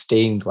idea of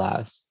stained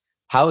glass,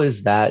 how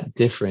is that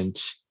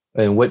different?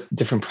 And what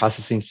different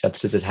processing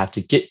steps does it have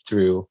to get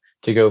through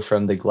to go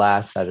from the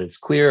glass that is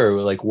clear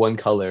or like one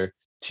color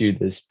to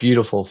this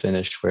beautiful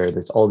finish where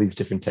there's all these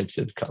different types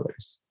of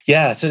colors?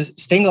 Yeah, so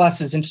stained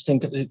glass is interesting.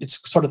 It's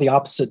sort of the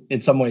opposite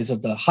in some ways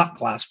of the hot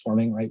glass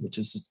forming, right? Which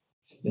is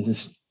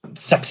this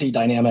sexy,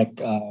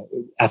 dynamic,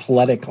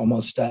 athletic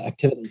almost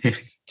activity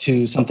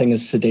to something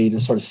as sedate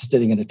as sort of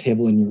sitting at a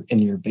table in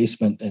your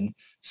basement and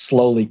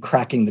slowly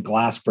cracking the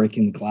glass,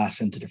 breaking the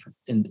glass into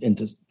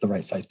the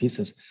right size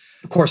pieces.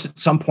 Of course, at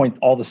some point,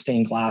 all the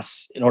stained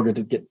glass, in order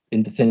to get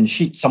into thin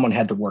sheets, someone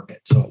had to work it.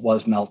 So it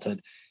was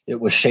melted. It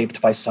was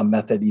shaped by some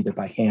method, either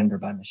by hand or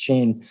by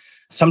machine.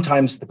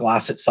 Sometimes the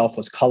glass itself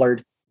was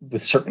colored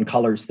with certain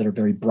colors that are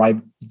very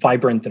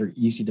vibrant, that are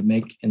easy to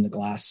make in the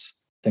glass,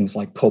 things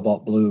like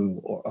cobalt blue,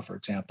 or for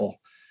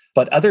example.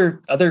 But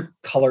other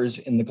colors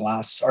in the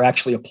glass are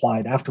actually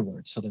applied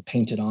afterwards, so they're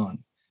painted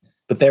on.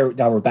 But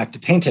now we're back to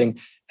painting,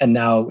 and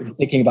now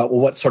thinking about, well,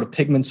 what sort of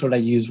pigments would I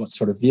use? What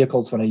sort of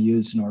vehicles would I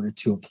use in order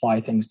to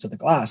apply things to the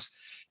glass?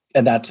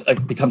 And that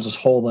becomes this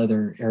whole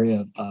other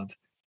area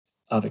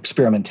of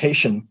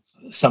experimentation.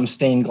 Some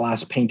stained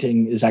glass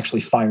painting is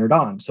actually fired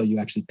on. So you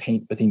actually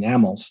paint with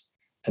enamels,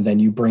 and then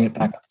you bring it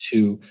back up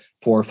to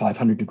 400 or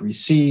 500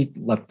 degrees C,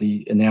 let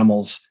the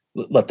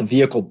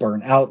vehicle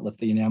burn out, let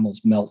the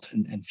enamels melt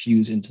and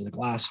fuse into the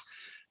glass.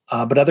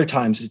 But other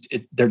times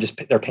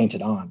they're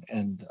painted on,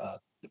 and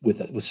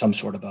with some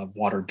sort of a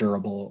water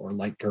durable or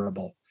light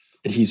durable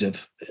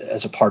adhesive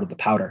as a part of the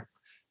powder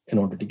in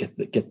order to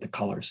get the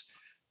colors.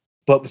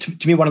 But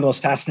to me, one of the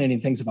most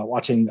fascinating things about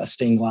watching a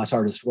stained glass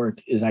artist work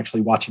is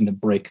actually watching them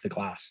break the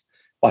glass,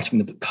 watching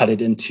them cut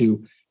it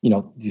into,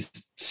 these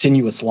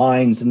sinuous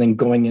lines, and then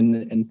going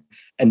in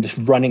and just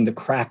running the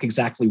crack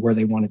exactly where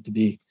they want it to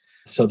be.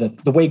 So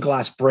that the way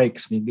glass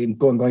breaks,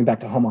 going back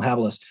to Homo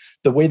habilis,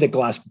 the way that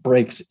glass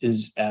breaks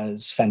is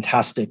as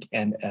fantastic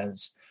and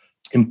as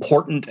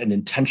important and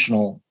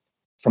intentional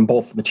from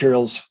both the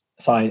materials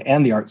side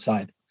and the art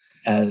side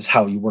as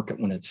how you work it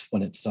when it's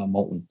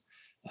molten.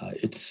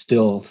 It's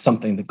still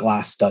something that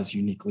glass does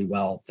uniquely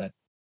well that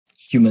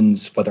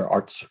humans, whether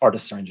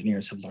artists or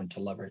engineers, have learned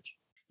to leverage.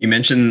 You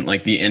mentioned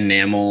like the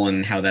enamel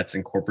and how that's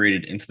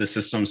incorporated into the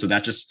system. So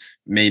that just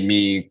made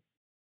me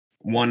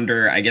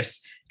wonder, I guess,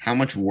 how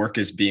much work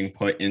is being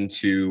put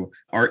into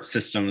art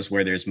systems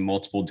where there's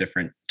multiple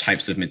different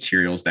types of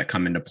materials that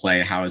come into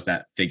play. How is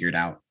that figured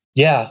out?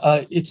 Yeah,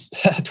 it's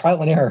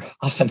trial and error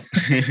often.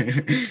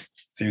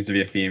 Seems to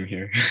be a theme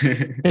here.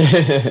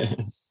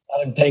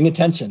 Paying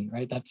attention,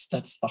 right? That's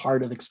the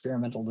heart of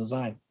experimental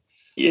design.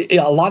 A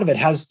lot of it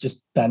has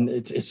just been,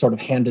 it's sort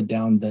of handed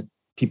down that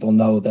people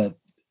know that,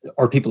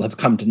 or people have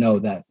come to know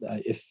that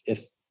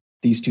if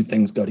these two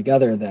things go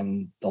together,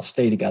 then they'll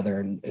stay together.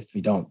 And if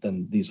we don't,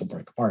 then these will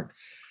break apart.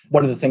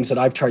 One of the things that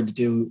I've tried to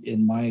do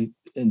in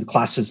the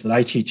classes that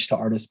I teach to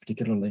artists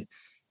particularly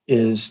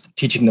is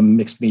teaching them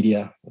mixed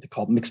media, what they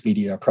call mixed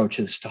media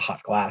approaches to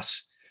hot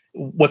glass.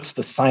 What's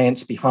the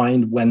science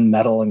behind when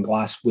metal and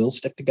glass will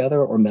stick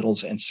together, or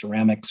metals and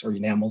ceramics or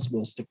enamels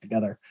will stick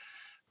together,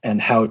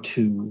 and how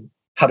to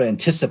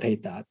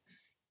anticipate that,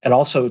 and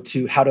also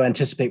to how to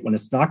anticipate when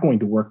it's not going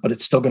to work, but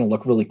it's still going to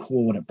look really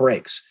cool when it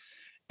breaks.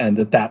 And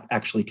that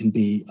actually can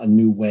be a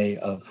new way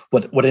of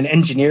what an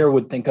engineer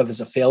would think of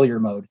as a failure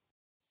mode.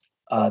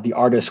 The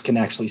artist can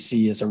actually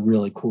see as a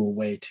really cool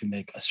way to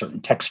make a certain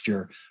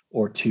texture,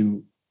 or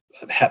to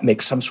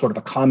make some sort of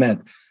a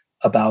comment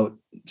about,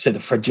 say, the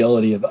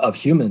fragility of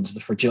humans, the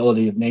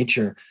fragility of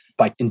nature,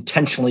 by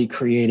intentionally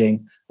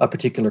creating a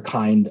particular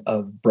kind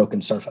of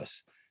broken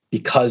surface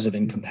because of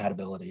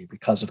incompatibility,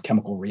 because of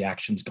chemical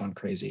reactions gone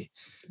crazy.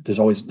 There's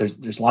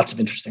lots of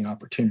interesting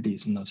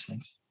opportunities in those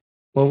things.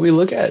 When we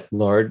look at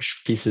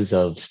large pieces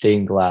of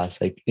stained glass,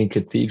 like in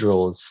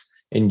cathedrals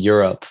in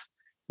Europe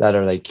that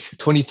are like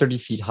 20, 30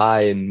 feet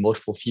high and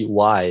multiple feet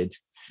wide,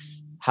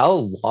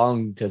 how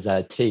long does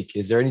that take?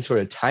 Is there any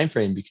sort of time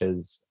frame?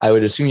 Because I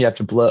would assume you have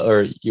to blow,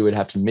 or you would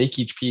have to make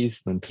each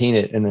piece and then paint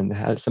it and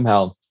then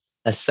somehow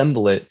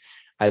assemble it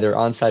either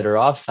on site or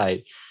off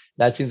site.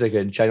 That seems like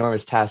a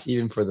ginormous task,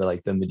 even for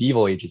the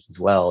medieval ages as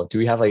well. Do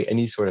we have like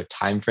any sort of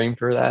time frame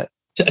for that?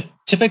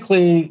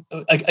 Typically,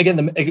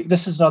 again,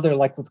 this is another,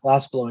 like with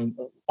glass blowing,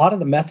 a lot of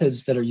the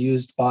methods that are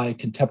used by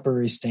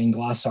contemporary stained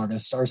glass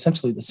artists are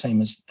essentially the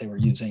same as they were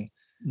using.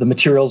 The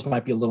materials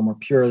might be a little more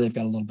pure. They've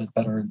got a little bit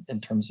better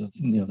in terms of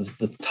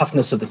the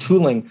toughness of the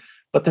tooling,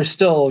 but they're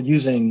still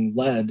using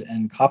lead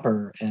and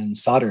copper and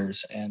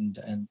solders and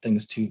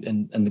things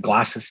and the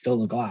glass is still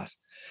the glass.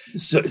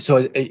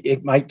 So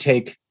it might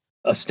take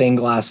a stained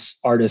glass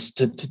artist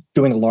to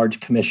doing a large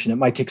commission. It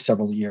might take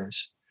several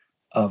years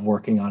of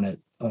working on it,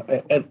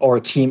 or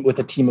a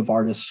team of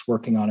artists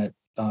working on it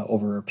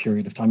over a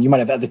period of time. You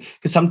might have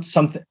because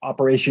some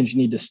operations you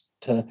need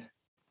to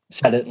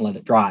set it and let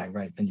it dry,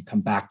 right? Then you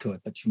come back to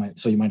it, but you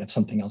might have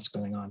something else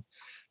going on.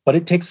 But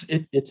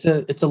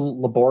it's a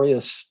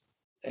laborious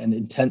and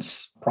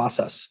intense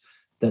process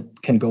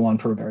that can go on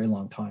for a very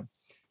long time.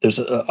 There's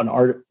an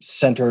art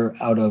center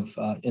out of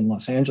in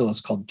Los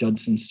Angeles called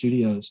Judson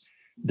Studios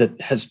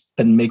that has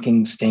been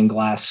making stained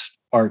glass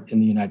art in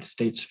the United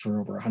States for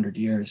over 100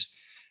 years.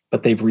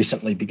 But they've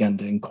recently begun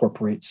to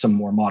incorporate some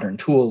more modern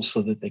tools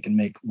so that they can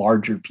make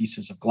larger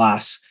pieces of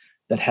glass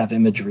that have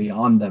imagery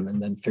on them,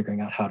 and then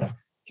figuring out how to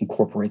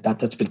incorporate that.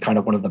 That's been kind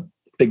of one of the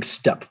big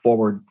step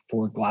forward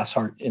for glass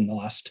art in the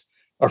last,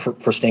 or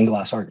for stained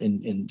glass art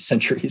in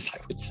centuries, I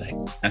would say.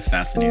 That's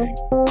fascinating.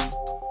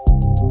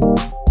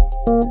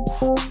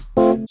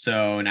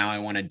 So now I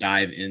want to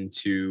dive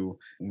into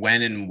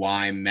when and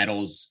why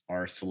metals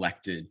are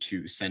selected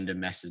to send a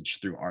message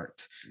through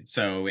art.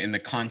 So in the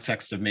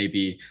context of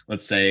maybe,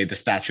 let's say, the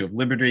Statue of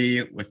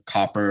Liberty with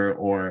copper,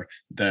 or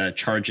the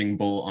Charging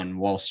Bull on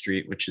Wall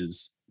Street, which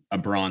is a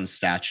bronze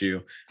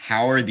statue,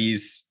 how are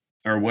these,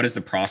 or what does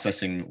the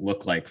processing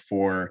look like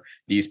for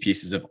these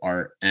pieces of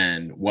art,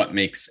 and what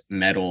makes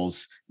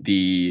metals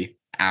the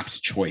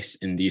apt choice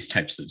in these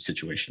types of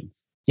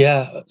situations?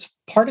 Yeah,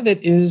 part of it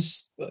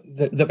is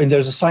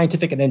there's a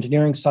scientific and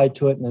engineering side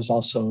to it, and there's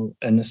also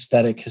an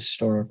aesthetic,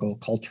 historical,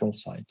 cultural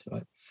side to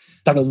it.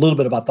 Talking a little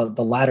bit about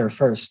the latter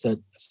first.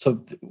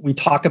 So we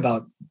talk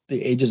about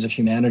the ages of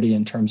humanity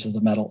in terms of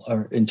the metal,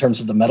 or in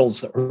terms of the metals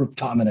that were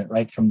dominant,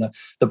 right, from the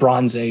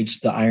Bronze Age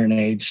to the Iron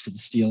Age to the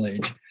Steel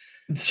Age.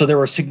 So there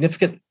were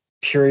significant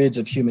periods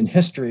of human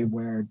history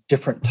where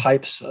different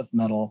types of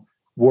metal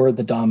were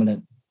the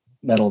dominant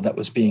metal that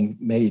was being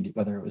made,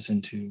 whether it was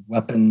into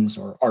weapons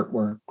or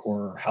artwork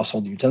or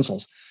household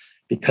utensils,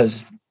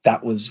 because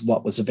that was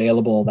what was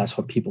available. That's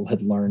what people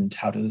had learned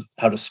how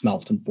to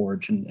smelt and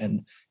forge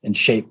and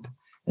shape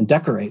and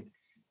decorate.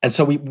 And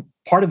so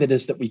part of it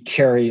is that we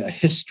carry a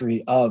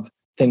history of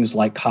things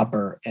like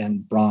copper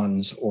and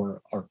bronze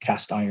or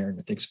cast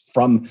iron, things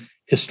from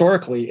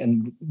historically,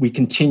 and we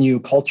continue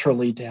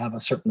culturally to have a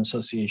certain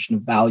association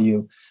of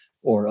value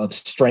or of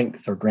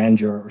strength or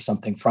grandeur or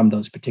something from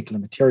those particular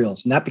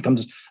materials. And that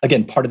becomes,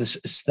 again, part of this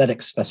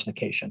aesthetic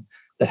specification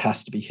that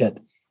has to be hit.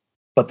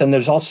 But then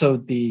there's also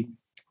the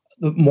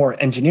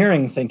more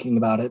engineering thinking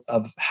about it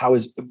of how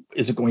is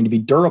it going to be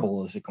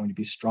durable? Is it going to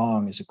be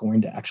strong? Is it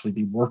going to actually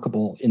be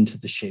workable into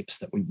the shapes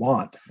that we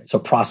want? So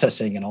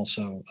processing, and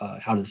also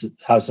how does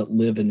it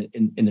live in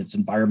its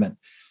environment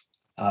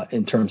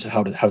in terms of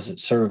how does it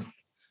serve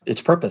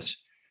its purpose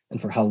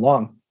and for how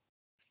long?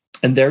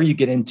 And there you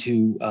get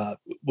into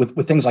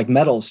with things like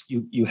metals,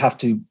 you have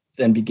to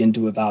then begin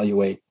to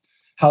evaluate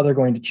how they're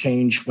going to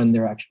change when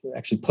they're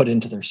actually put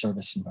into their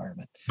service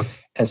environment.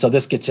 And so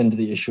this gets into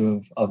the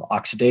issue of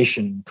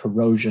oxidation,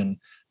 corrosion,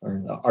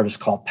 or the artists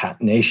call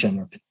patination,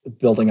 or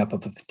building up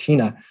of a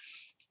patina,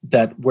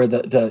 that where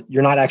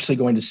you're not actually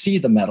going to see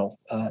the metal.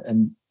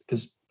 And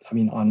because, I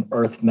mean, on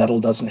Earth, metal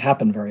doesn't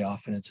happen very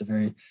often. It's a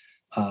very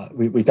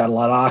We've got a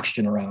lot of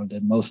oxygen around,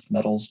 and most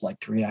metals like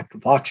to react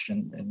with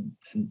oxygen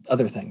and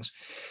other things.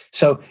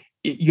 So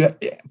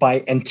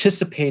by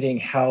anticipating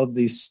how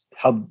the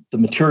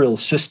material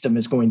system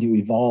is going to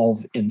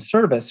evolve in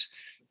service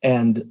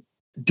and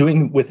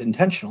doing with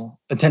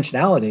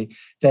intentionality,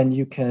 then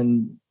you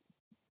can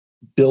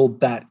build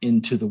that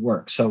into the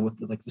work. So with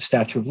like the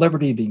Statue of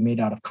Liberty being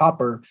made out of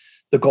copper,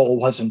 the goal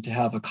wasn't to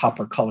have a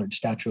copper colored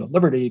Statue of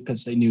Liberty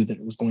because they knew that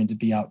it was going to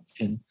be out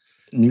in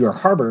New York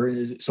Harbor.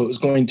 So it was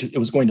going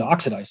to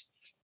oxidize.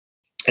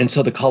 And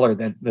so the color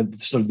that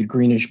sort of the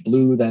greenish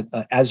blue that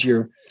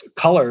azure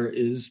color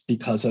is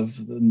because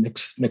of the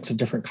mix of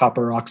different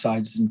copper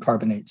oxides and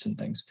carbonates and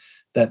things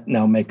that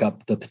now make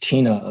up the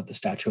patina of the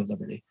Statue of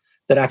Liberty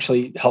that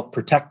actually help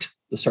protect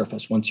the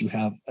surface once you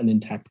have an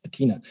intact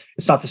patina.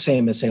 It's not the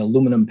same as, say,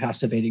 aluminum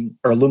passivating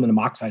or aluminum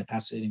oxide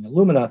passivating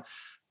alumina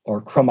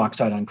or chrome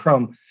oxide on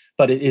chrome,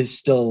 but it is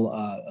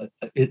still,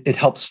 it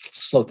helps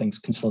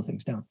can slow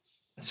things down.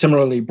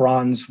 Similarly,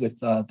 bronze with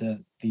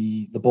the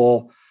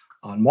bull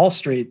on Wall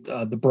Street,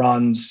 the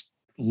bronze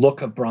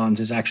look of bronze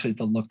is actually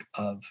the look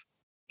of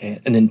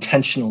an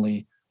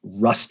intentionally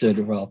rusted.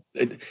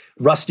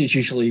 Rust is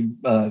usually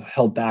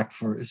held back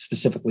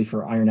specifically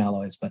for iron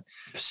alloys, but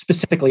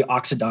specifically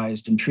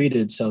oxidized and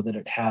treated so that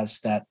it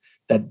has that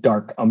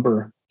dark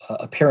umber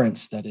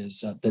appearance that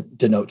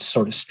denotes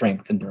sort of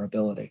strength and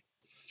durability.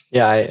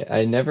 Yeah,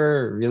 I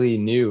never really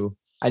knew.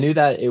 I knew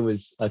that it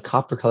was a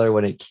copper color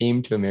when it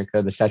came to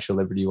America, the Statue of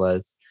Liberty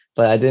was,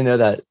 but I didn't know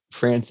that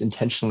France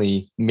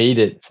intentionally made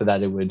it so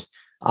that it would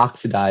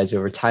oxidize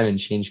over time and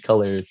change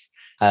colors.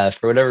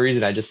 For whatever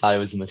reason, I just thought it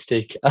was a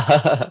mistake.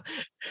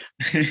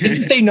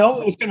 Didn't they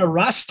know it was going to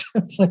rust?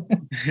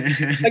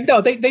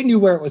 No, they knew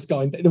where it was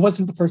going. It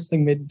wasn't the first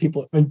thing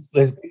people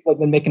have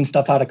been making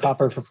stuff out of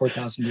copper for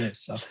 4,000 years.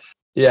 So.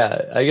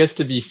 Yeah, I guess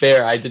to be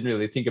fair, I didn't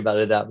really think about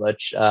it that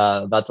much,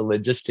 about the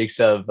logistics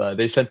of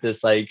they sent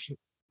this like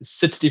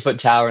 60-foot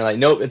tower and like,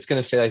 nope, it's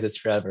going to stay like this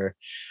forever.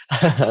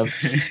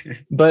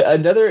 But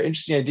another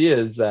interesting idea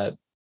is that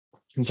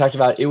we talked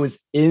about it was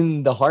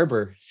in the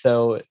harbor.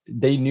 So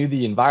they knew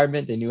the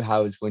environment, they knew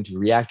how it was going to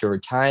react over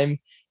time,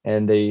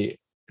 and they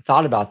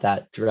thought about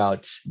that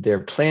throughout their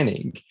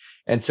planning.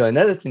 And so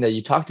another thing that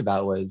you talked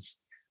about was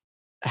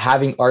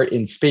having art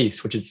in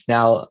space, which is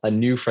now a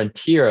new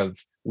frontier of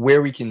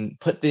where we can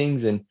put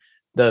things, and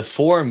the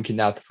form can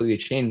now completely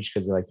change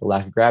because of like the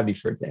lack of gravity,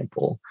 for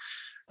example.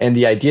 And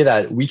the idea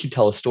that we could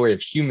tell a story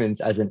of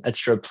humans as an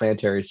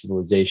extraplanetary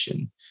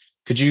civilization.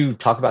 Could you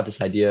talk about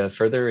this idea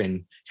further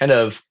and kind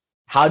of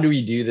how do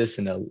we do this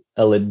in a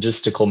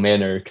logistical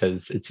manner?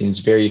 Because it seems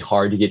very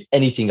hard to get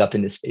anything up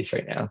into space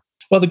right now.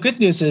 Well, the good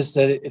news is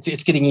that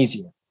it's getting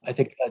easier. I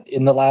think that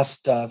in the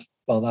last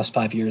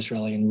 5 years,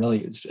 really, and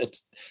really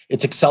it's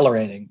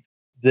accelerating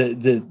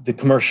the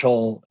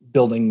commercial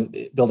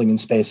building in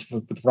space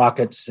with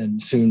rockets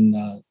and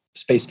soon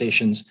space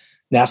stations.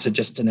 NASA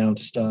just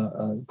announced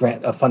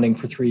a funding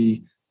for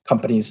 3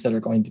 companies that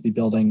are going to be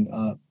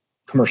building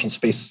commercial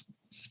space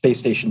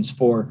stations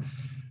for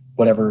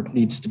whatever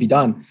needs to be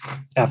done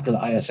after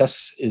the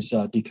ISS is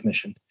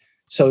decommissioned.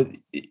 So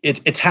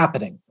it's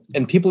happening,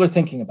 and people are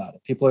thinking about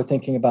it. People are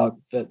thinking about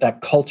that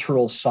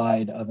cultural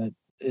side of it,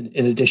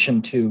 in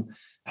addition to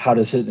how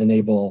does it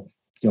enable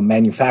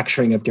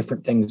manufacturing of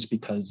different things,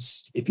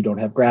 because if you don't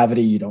have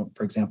gravity,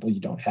 for example,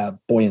 you don't have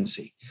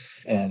buoyancy.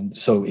 And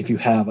so if you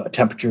have a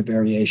temperature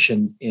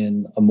variation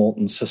in a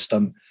molten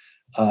system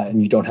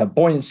and you don't have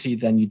buoyancy,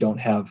 then you don't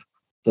have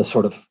the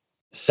sort of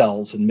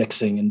cells and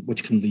mixing, and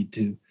which can lead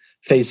to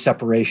phase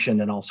separation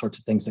and all sorts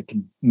of things that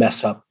can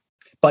mess up.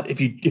 But if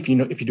you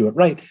do it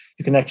right,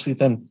 you can actually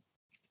then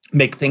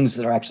make things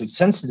that are actually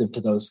sensitive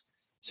to those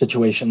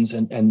situations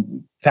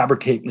and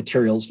fabricate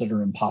materials that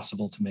are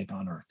impossible to make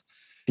on Earth,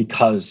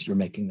 because you're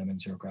making them in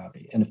zero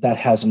gravity. And if that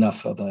has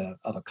enough of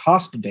a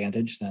cost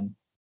advantage, then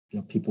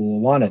people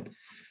will want it.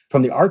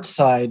 From the art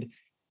side,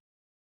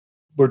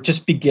 we're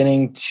just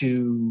beginning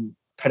to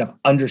kind of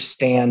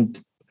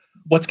understand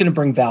what's going to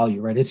bring value,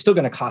 right? It's still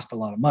going to cost a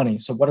lot of money.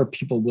 So what are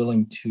people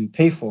willing to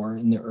pay for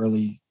in the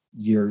early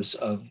years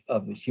of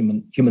the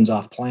humans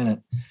off planet?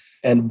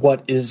 And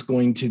what is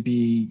going to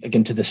be,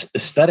 again, to this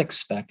aesthetic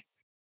spec,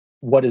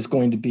 what is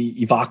going to be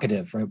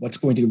evocative, right? What's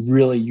going to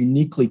really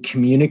uniquely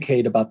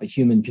communicate about the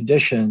human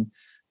condition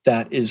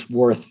that is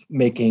worth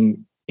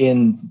making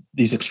in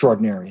these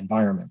extraordinary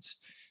environments,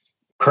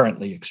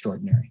 currently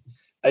extraordinary.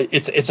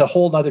 It's a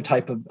whole other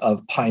type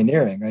of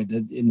pioneering, right?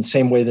 In the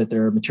same way that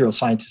there are material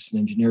scientists and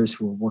engineers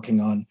who are working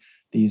on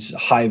these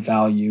high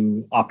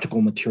value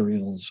optical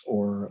materials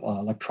or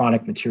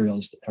electronic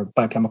materials or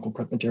biochemical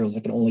materials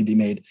that can only be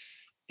made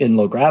in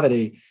low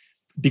gravity,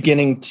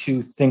 beginning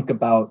to think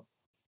about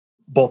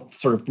both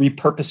sort of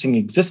repurposing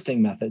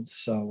existing methods.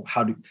 So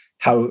how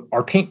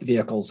are paint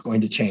vehicles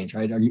going to change,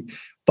 right?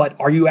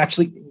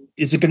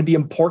 Is it going to be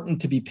important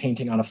to be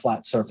painting on a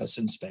flat surface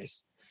in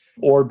space?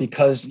 Or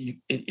because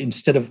we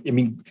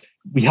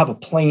have a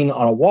plane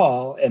on a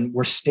wall and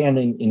we're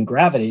standing in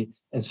gravity,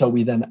 and so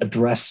we then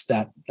address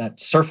that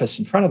surface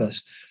in front of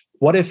us.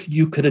 what if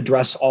you could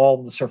address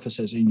all the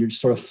surfaces and you're just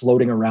sort of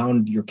floating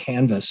around your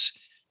canvas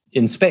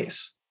in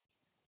space?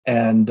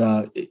 And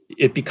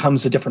it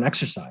becomes a different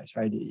exercise,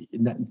 right?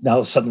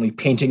 Now suddenly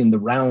painting in the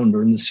round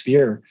or in the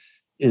sphere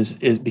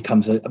it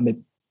becomes a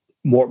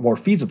more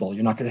feasible.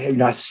 You're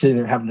not sitting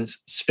there having to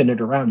spin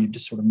it around. You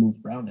just sort of move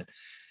around it.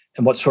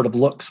 And what sort of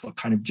looks, what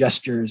kind of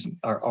gestures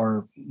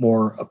are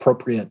more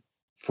appropriate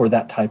for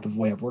that type of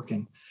way of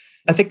working?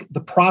 I think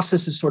the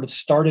process is sort of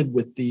started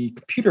with the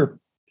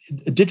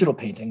digital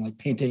painting, like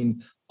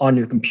painting on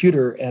your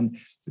computer, and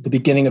the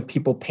beginning of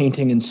people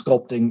painting and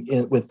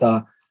sculpting with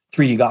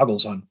 3D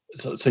goggles on.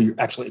 So you're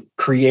actually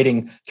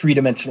creating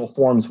three-dimensional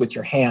forms with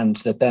your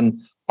hands that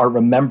then are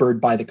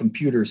remembered by the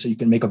computer, so you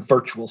can make a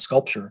virtual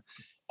sculpture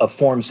of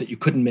forms that you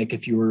couldn't make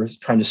if you were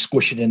trying to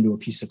squish it into a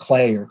piece of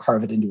clay or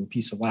carve it into a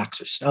piece of wax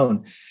or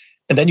stone.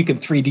 And then you can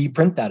 3D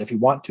print that if you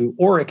want to,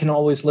 or it can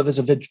always live as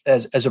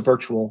a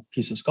virtual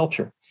piece of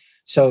sculpture.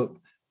 So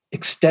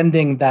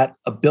extending that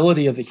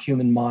ability of the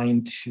human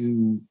mind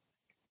to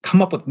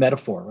come up with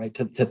metaphor, right?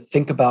 To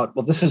think about,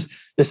 well, this is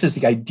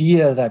the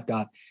idea that I've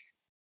got.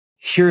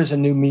 Here's a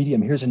new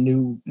medium. Here's a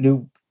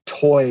new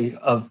toy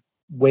of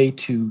way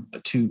to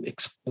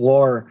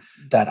explore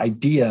that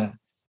idea.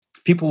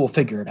 People will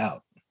figure it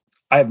out.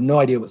 I have no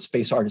idea what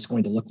space art is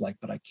going to look like,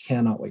 but I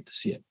cannot wait to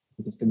see it.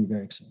 It's going to be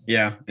very exciting.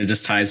 Yeah, it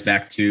just ties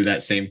back to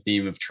that same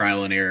theme of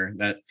trial and error.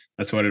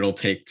 That's what it'll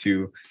take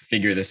to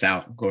figure this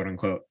out, quote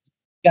unquote.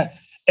 Yeah.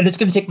 And it's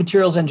going to take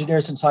materials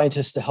engineers and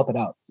scientists to help it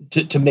out,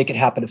 to make it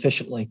happen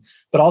efficiently.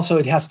 But also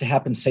it has to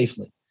happen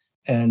safely.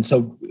 And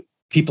so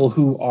people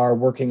who are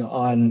working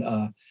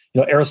on,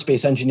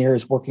 aerospace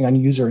engineers working on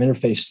user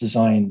interface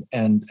design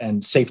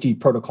and safety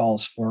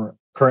protocols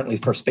currently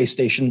for space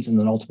stations, and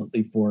then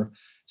ultimately for,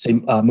 say,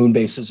 moon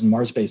bases and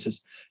Mars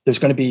bases. There's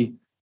going to be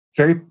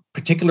very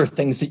particular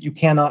things that you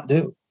cannot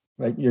do,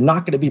 right? You're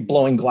not going to be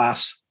blowing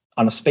glass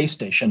on a space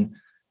station,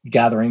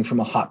 gathering from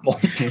a hot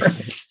molten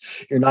furnace.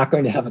 You're not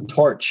going to have a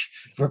torch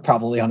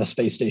probably on a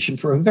space station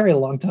for a very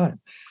long time,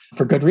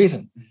 for good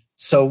reason.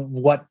 So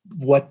what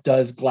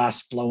does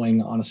glass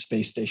blowing on a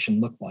space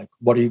station look like?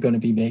 What are you going to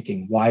be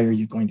making? Why are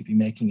you going to be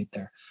making it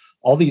there?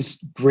 All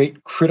these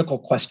great critical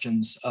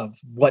questions of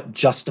what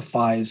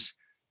justifies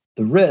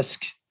the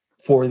risk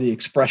for the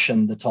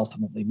expression that's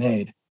ultimately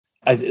made.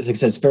 As I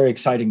said, it's very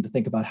exciting to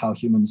think about how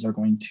humans are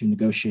going to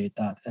negotiate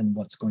that and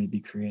what's going to be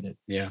created.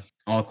 Yeah,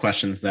 all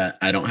questions that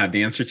I don't have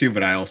the answer to,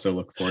 but I also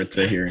look forward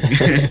to hearing.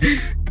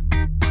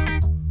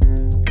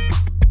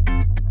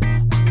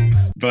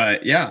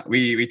 But yeah,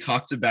 we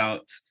talked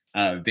about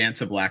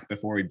Vantablack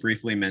before. We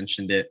briefly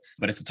mentioned it,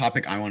 but it's a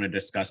topic I want to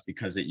discuss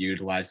because it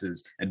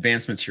utilizes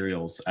advanced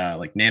materials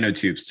like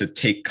nanotubes to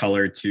take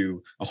color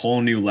to a whole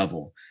new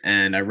level.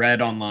 And I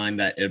read online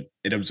that it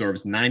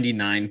absorbs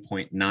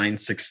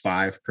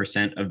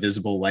 99.965% of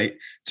visible light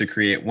to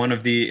create one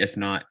of the, if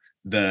not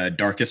the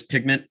darkest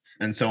pigment.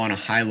 And so on a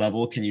high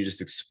level, can you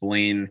just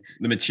explain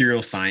the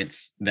material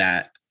science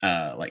that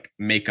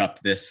make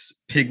up this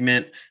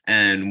pigment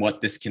and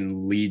what this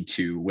can lead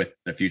to with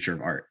the future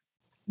of art?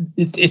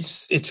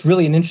 It's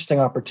really an interesting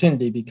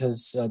opportunity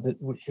because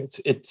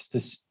it's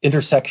this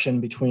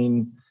intersection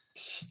between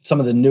some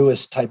of the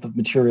newest type of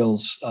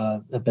materials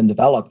that have been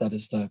developed. That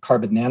is the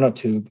carbon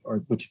nanotube,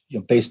 which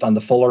based on the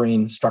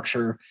fullerene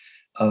structure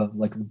of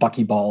like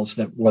buckyballs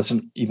that was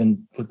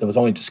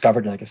only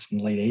discovered, I guess, in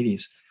the late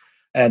 80s,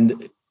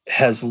 and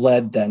has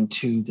led then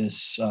to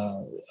this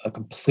a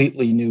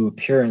completely new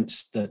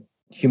appearance that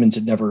humans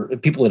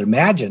people had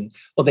imagined.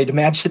 Well, they'd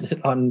imagined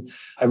it on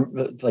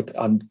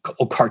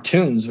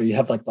cartoons where you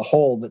have like the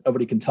hole that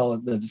nobody can tell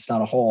that it's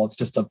not a hole. It's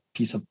just a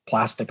piece of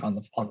plastic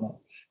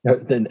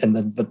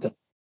but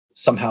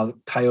somehow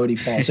coyote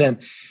falls in.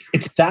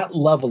 It's that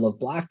level of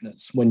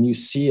blackness when you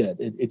see it.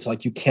 It's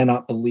like you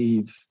cannot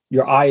believe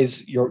your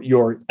eyes,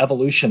 your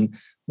evolution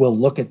will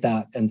look at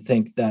that and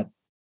think that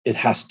it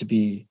has to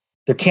be.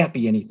 There can't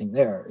be anything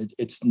there.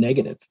 It's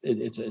negative.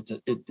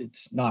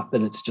 It's not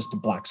that it's just a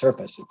black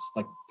surface. It's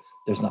like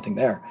there's nothing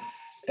there.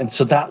 And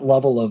so that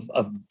level of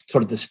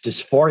sort of this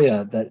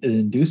dysphoria that it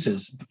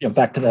induces,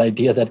 back to that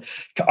idea that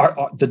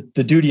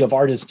the duty of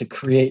art is to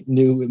create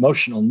new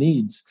emotional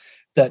needs,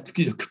 that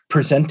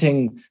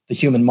presenting the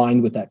human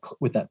mind with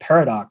that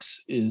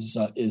paradox is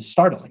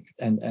startling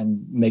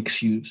and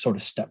makes you sort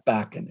of step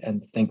back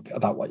and think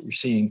about what you're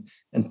seeing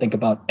and think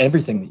about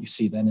everything that you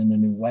see then in a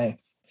new way.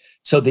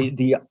 So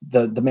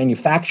the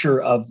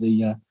manufacture of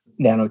the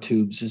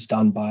nanotubes is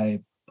done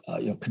by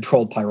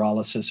controlled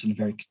pyrolysis in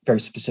very, very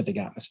specific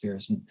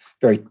atmospheres and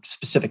very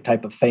specific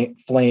type of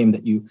flame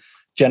that you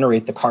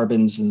generate the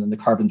carbons, and then the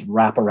carbons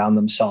wrap around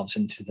themselves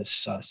into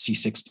this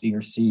C60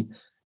 or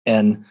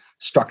CN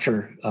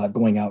structure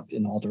going out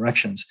in all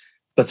directions.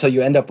 But so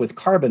you end up with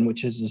carbon,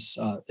 which is this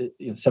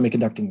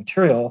semiconducting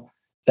material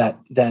that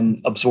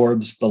then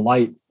absorbs the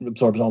light,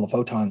 absorbs all the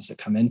photons that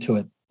come into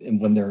it. And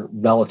when they're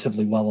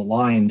relatively well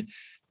aligned,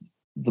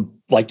 the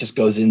light just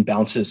goes in,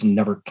 bounces, and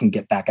never can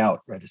get back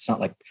out, right? It's not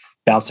like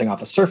bouncing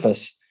off a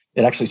surface.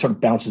 It actually sort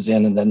of bounces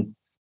in and then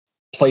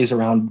plays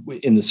around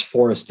in this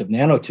forest of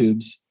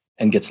nanotubes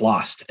and gets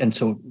lost. And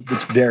so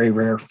it's very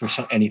rare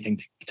for anything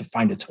to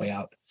find its way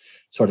out,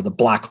 sort of the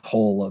black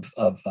hole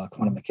of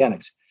quantum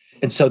mechanics.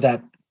 And so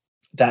that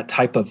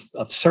type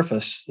of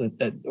surface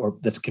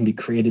that can be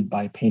created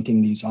by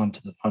painting these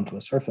onto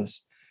a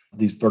surface,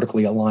 these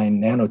vertically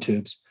aligned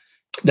nanotubes,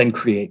 then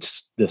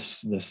creates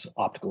this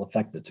optical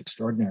effect that's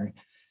extraordinary.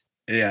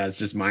 Yeah, it's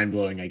just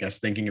mind-blowing, I guess,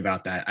 thinking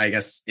about that. I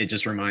guess it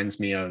just reminds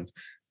me of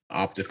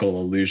optical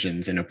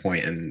illusions in a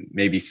point, and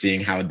maybe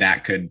seeing how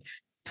that could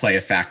play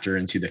a factor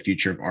into the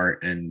future of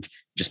art, and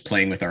just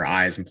playing with our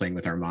eyes and playing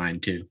with our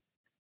mind too.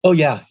 Oh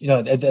yeah,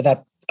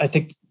 that I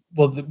think.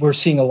 Well, we're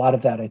seeing a lot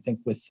of that, I think,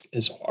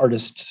 as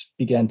artists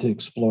began to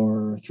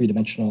explore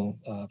three-dimensional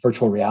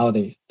virtual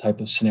reality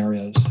type of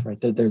scenarios. Right,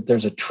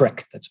 there's a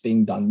trick that's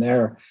being done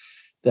there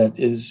that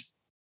is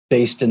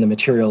based in the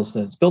materials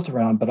that it's built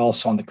around, but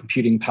also on the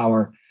computing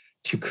power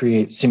to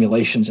create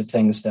simulations of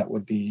things that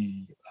would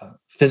be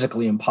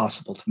physically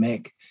impossible to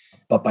make.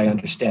 But by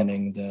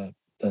understanding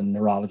the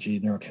neurology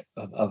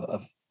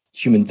of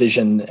human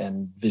vision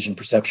and vision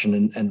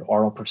perception and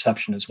oral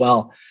perception as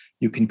well,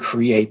 you can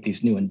create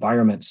these new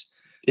environments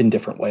in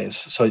different ways.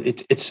 So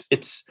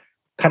it's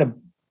kind of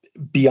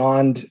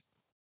beyond.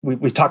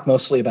 We've talked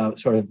mostly about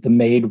sort of the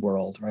made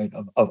world, right,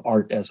 of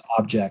art as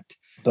object,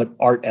 but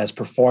art as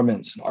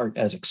performance and art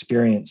as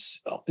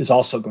experience is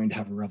also going to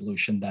have a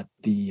revolution. That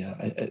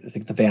I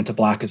think the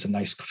Vantablack is a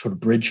nice sort of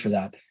bridge for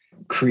that,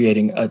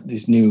 creating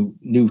these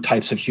new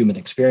types of human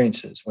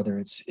experiences, whether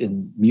it's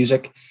in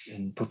music,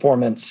 in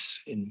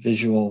performance, in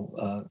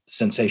visual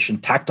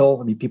sensation, tactile.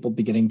 I mean, people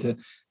beginning to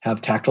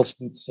have tactile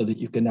suits so that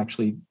you can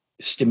actually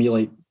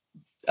stimulate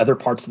other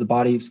parts of the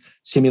body,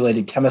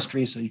 simulated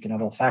chemistry so you can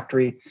have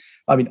olfactory.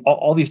 I mean,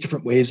 all these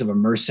different ways of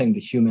immersing the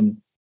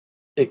human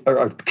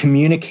or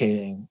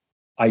communicating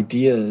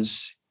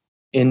ideas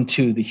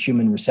into the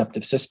human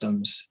receptive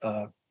systems.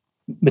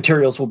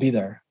 Materials will be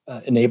there,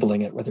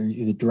 enabling it, whether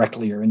either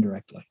directly or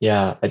indirectly.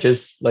 Yeah, I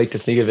just like to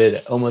think of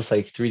it almost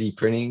like 3D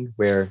printing,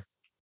 where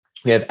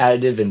we have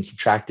additive and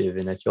subtractive.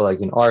 And I feel like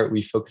in art,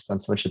 we focus on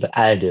so much of the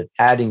additive,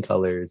 adding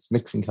colors,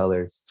 mixing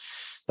colors.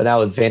 But now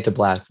with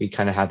Vantablack, we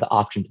kind of have the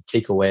option to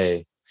take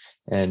away.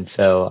 And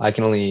so I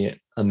can only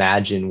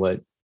imagine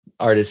what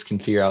artists can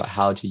figure out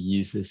how to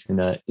use this in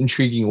an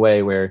intriguing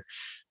way, where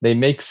they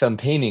make some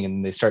painting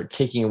and they start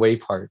taking away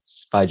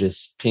parts by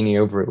just painting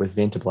over it with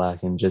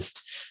Vantablack, and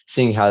just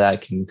seeing how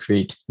that can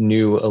create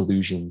new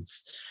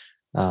illusions.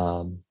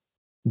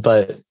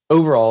 But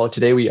overall,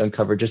 today we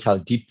uncovered just how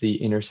deep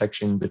the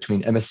intersection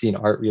between MSc and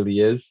art really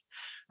is,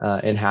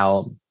 and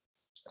how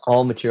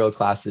all material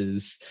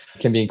classes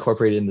can be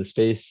incorporated in the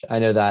space. I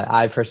know that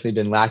I've personally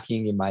been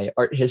lacking in my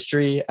art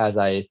history, as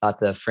I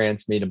thought that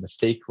France made a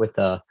mistake with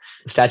the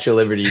Statue of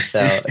Liberty.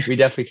 So we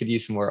definitely could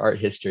use some more art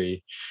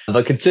history.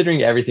 But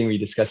considering everything we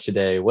discussed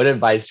today, what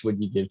advice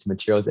would you give to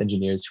materials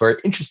engineers who are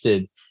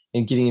interested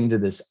in getting into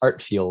this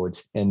art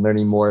field and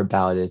learning more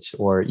about it,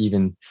 or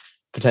even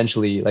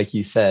potentially, like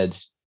you said,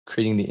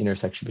 creating the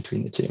intersection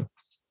between the two?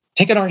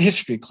 Take an art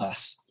history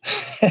class.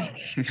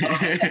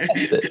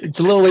 It's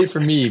a little late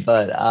for me,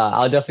 but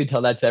I'll definitely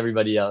tell that to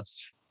everybody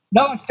else.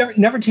 No, it's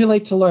never too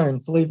late to learn.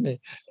 Believe me.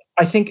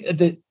 I think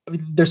that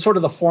there's sort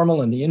of the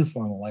formal and the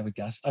informal. I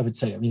would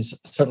say. I mean,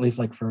 certainly,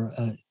 like for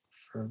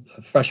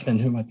freshmen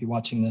who might be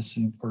watching this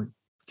or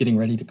getting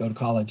ready to go to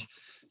college,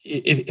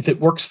 if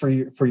it works for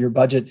your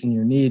budget and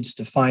your needs,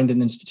 to find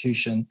an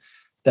institution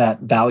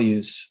that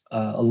values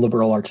a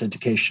liberal arts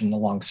education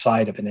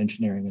alongside of an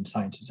engineering and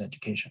sciences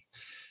education,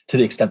 to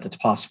the extent that's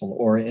possible,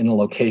 or in a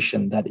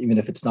location that, even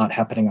if it's not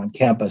happening on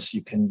campus,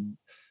 you can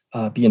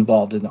be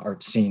involved in the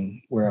art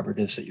scene wherever it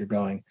is that you're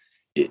going.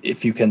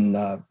 If you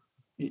can,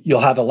 you'll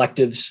have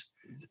electives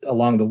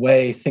along the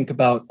way. Think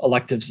about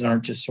electives that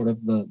aren't just sort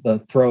of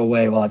the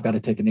throwaway, well, I've got to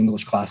take an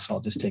English class, so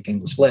I'll just take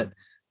English Lit,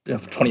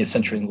 20th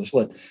century English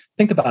Lit.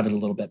 Think about it a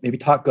little bit. Maybe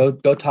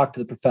go talk to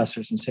the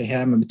professors and say, hey,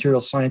 I'm a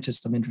material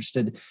scientist. I'm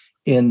interested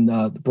in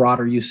the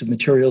broader use of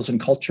materials and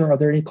culture. Are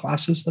there any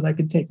classes that I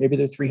could take? Maybe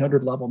they're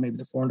 300 level, maybe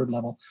they're 400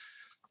 level.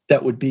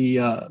 That would be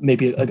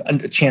maybe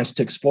a chance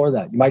to explore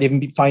that. You might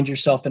even find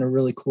yourself in a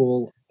really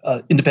cool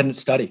independent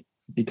study,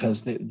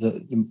 because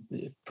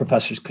the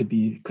professors could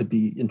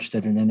be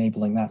interested in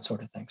enabling that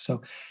sort of thing.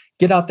 So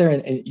get out there,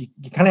 and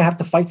you kind of have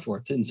to fight for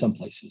it in some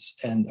places,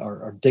 and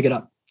or dig it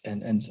up.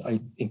 And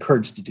I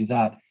encourage to do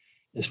that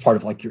as part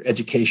of like your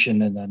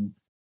education, and then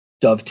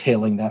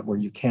dovetailing that where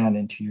you can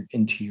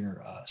into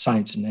your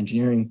science and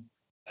engineering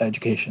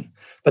education.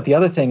 But the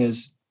other thing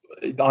is,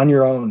 on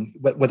your own,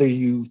 whether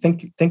you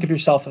think of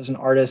yourself as an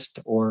artist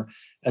or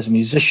as a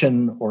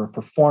musician or a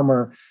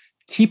performer,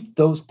 keep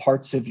those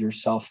parts of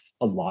yourself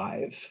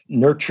alive,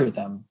 nurture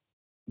them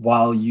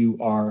while you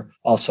are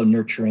also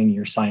nurturing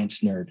your science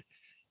nerd,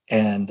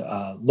 and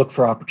look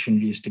for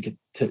opportunities to get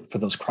for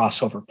those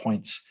crossover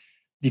points.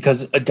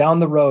 Because down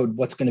the road,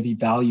 what's going to be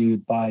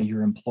valued by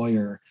your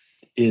employer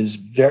is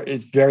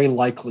very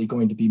likely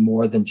going to be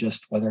more than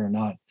just whether or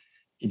not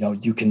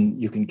you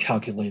can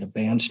calculate a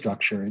band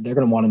structure. They're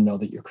going to want to know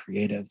that you're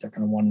creative. They're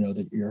going to want to know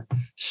that you're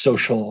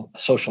social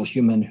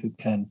human who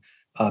can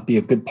be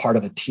a good part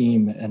of a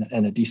team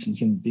and a decent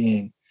human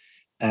being.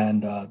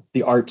 And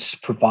the arts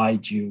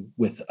provide you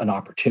with an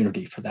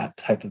opportunity for that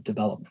type of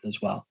development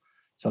as well.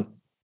 So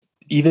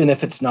even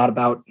if it's not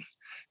about,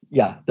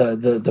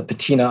 the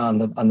patina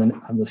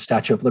on the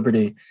Statue of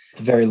Liberty, at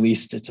the very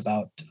least, it's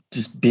about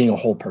just being a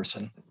whole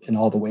person in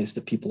all the ways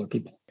that people are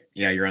people.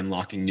 Yeah, you're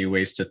unlocking new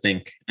ways to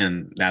think.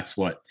 And that's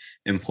what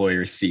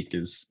employers seek,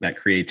 is that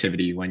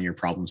creativity when you're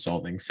problem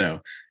solving.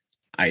 So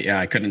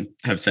I couldn't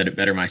have said it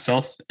better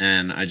myself.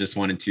 And I just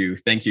wanted to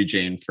thank you,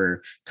 Jane,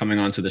 for coming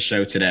on to the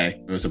show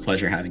today. It was a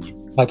pleasure having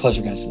you. My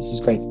pleasure, guys. This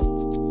is great.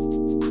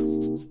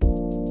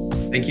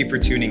 Thank you for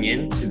tuning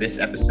in to this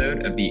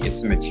episode of the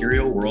It's a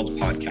Material World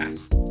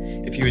podcast.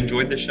 If you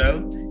enjoyed the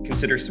show,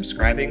 consider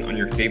subscribing on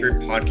your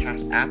favorite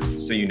podcast app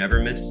so you never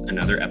miss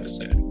another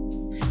episode.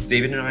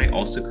 David and I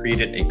also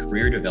created a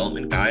career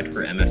development guide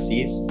for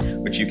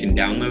MSCs, which you can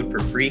download for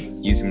free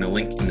using the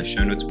link in the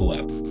show notes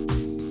below.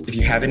 If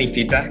you have any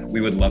feedback,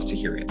 we would love to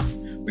hear it.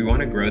 We want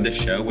to grow this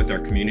show with our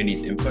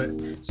community's input,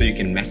 so you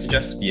can message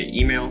us via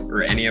email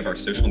or any of our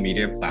social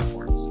media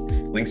platforms.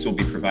 Links will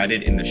be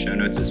provided in the show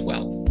notes as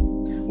well.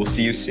 We'll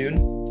see you soon,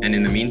 and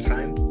in the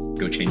meantime,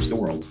 go change the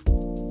world.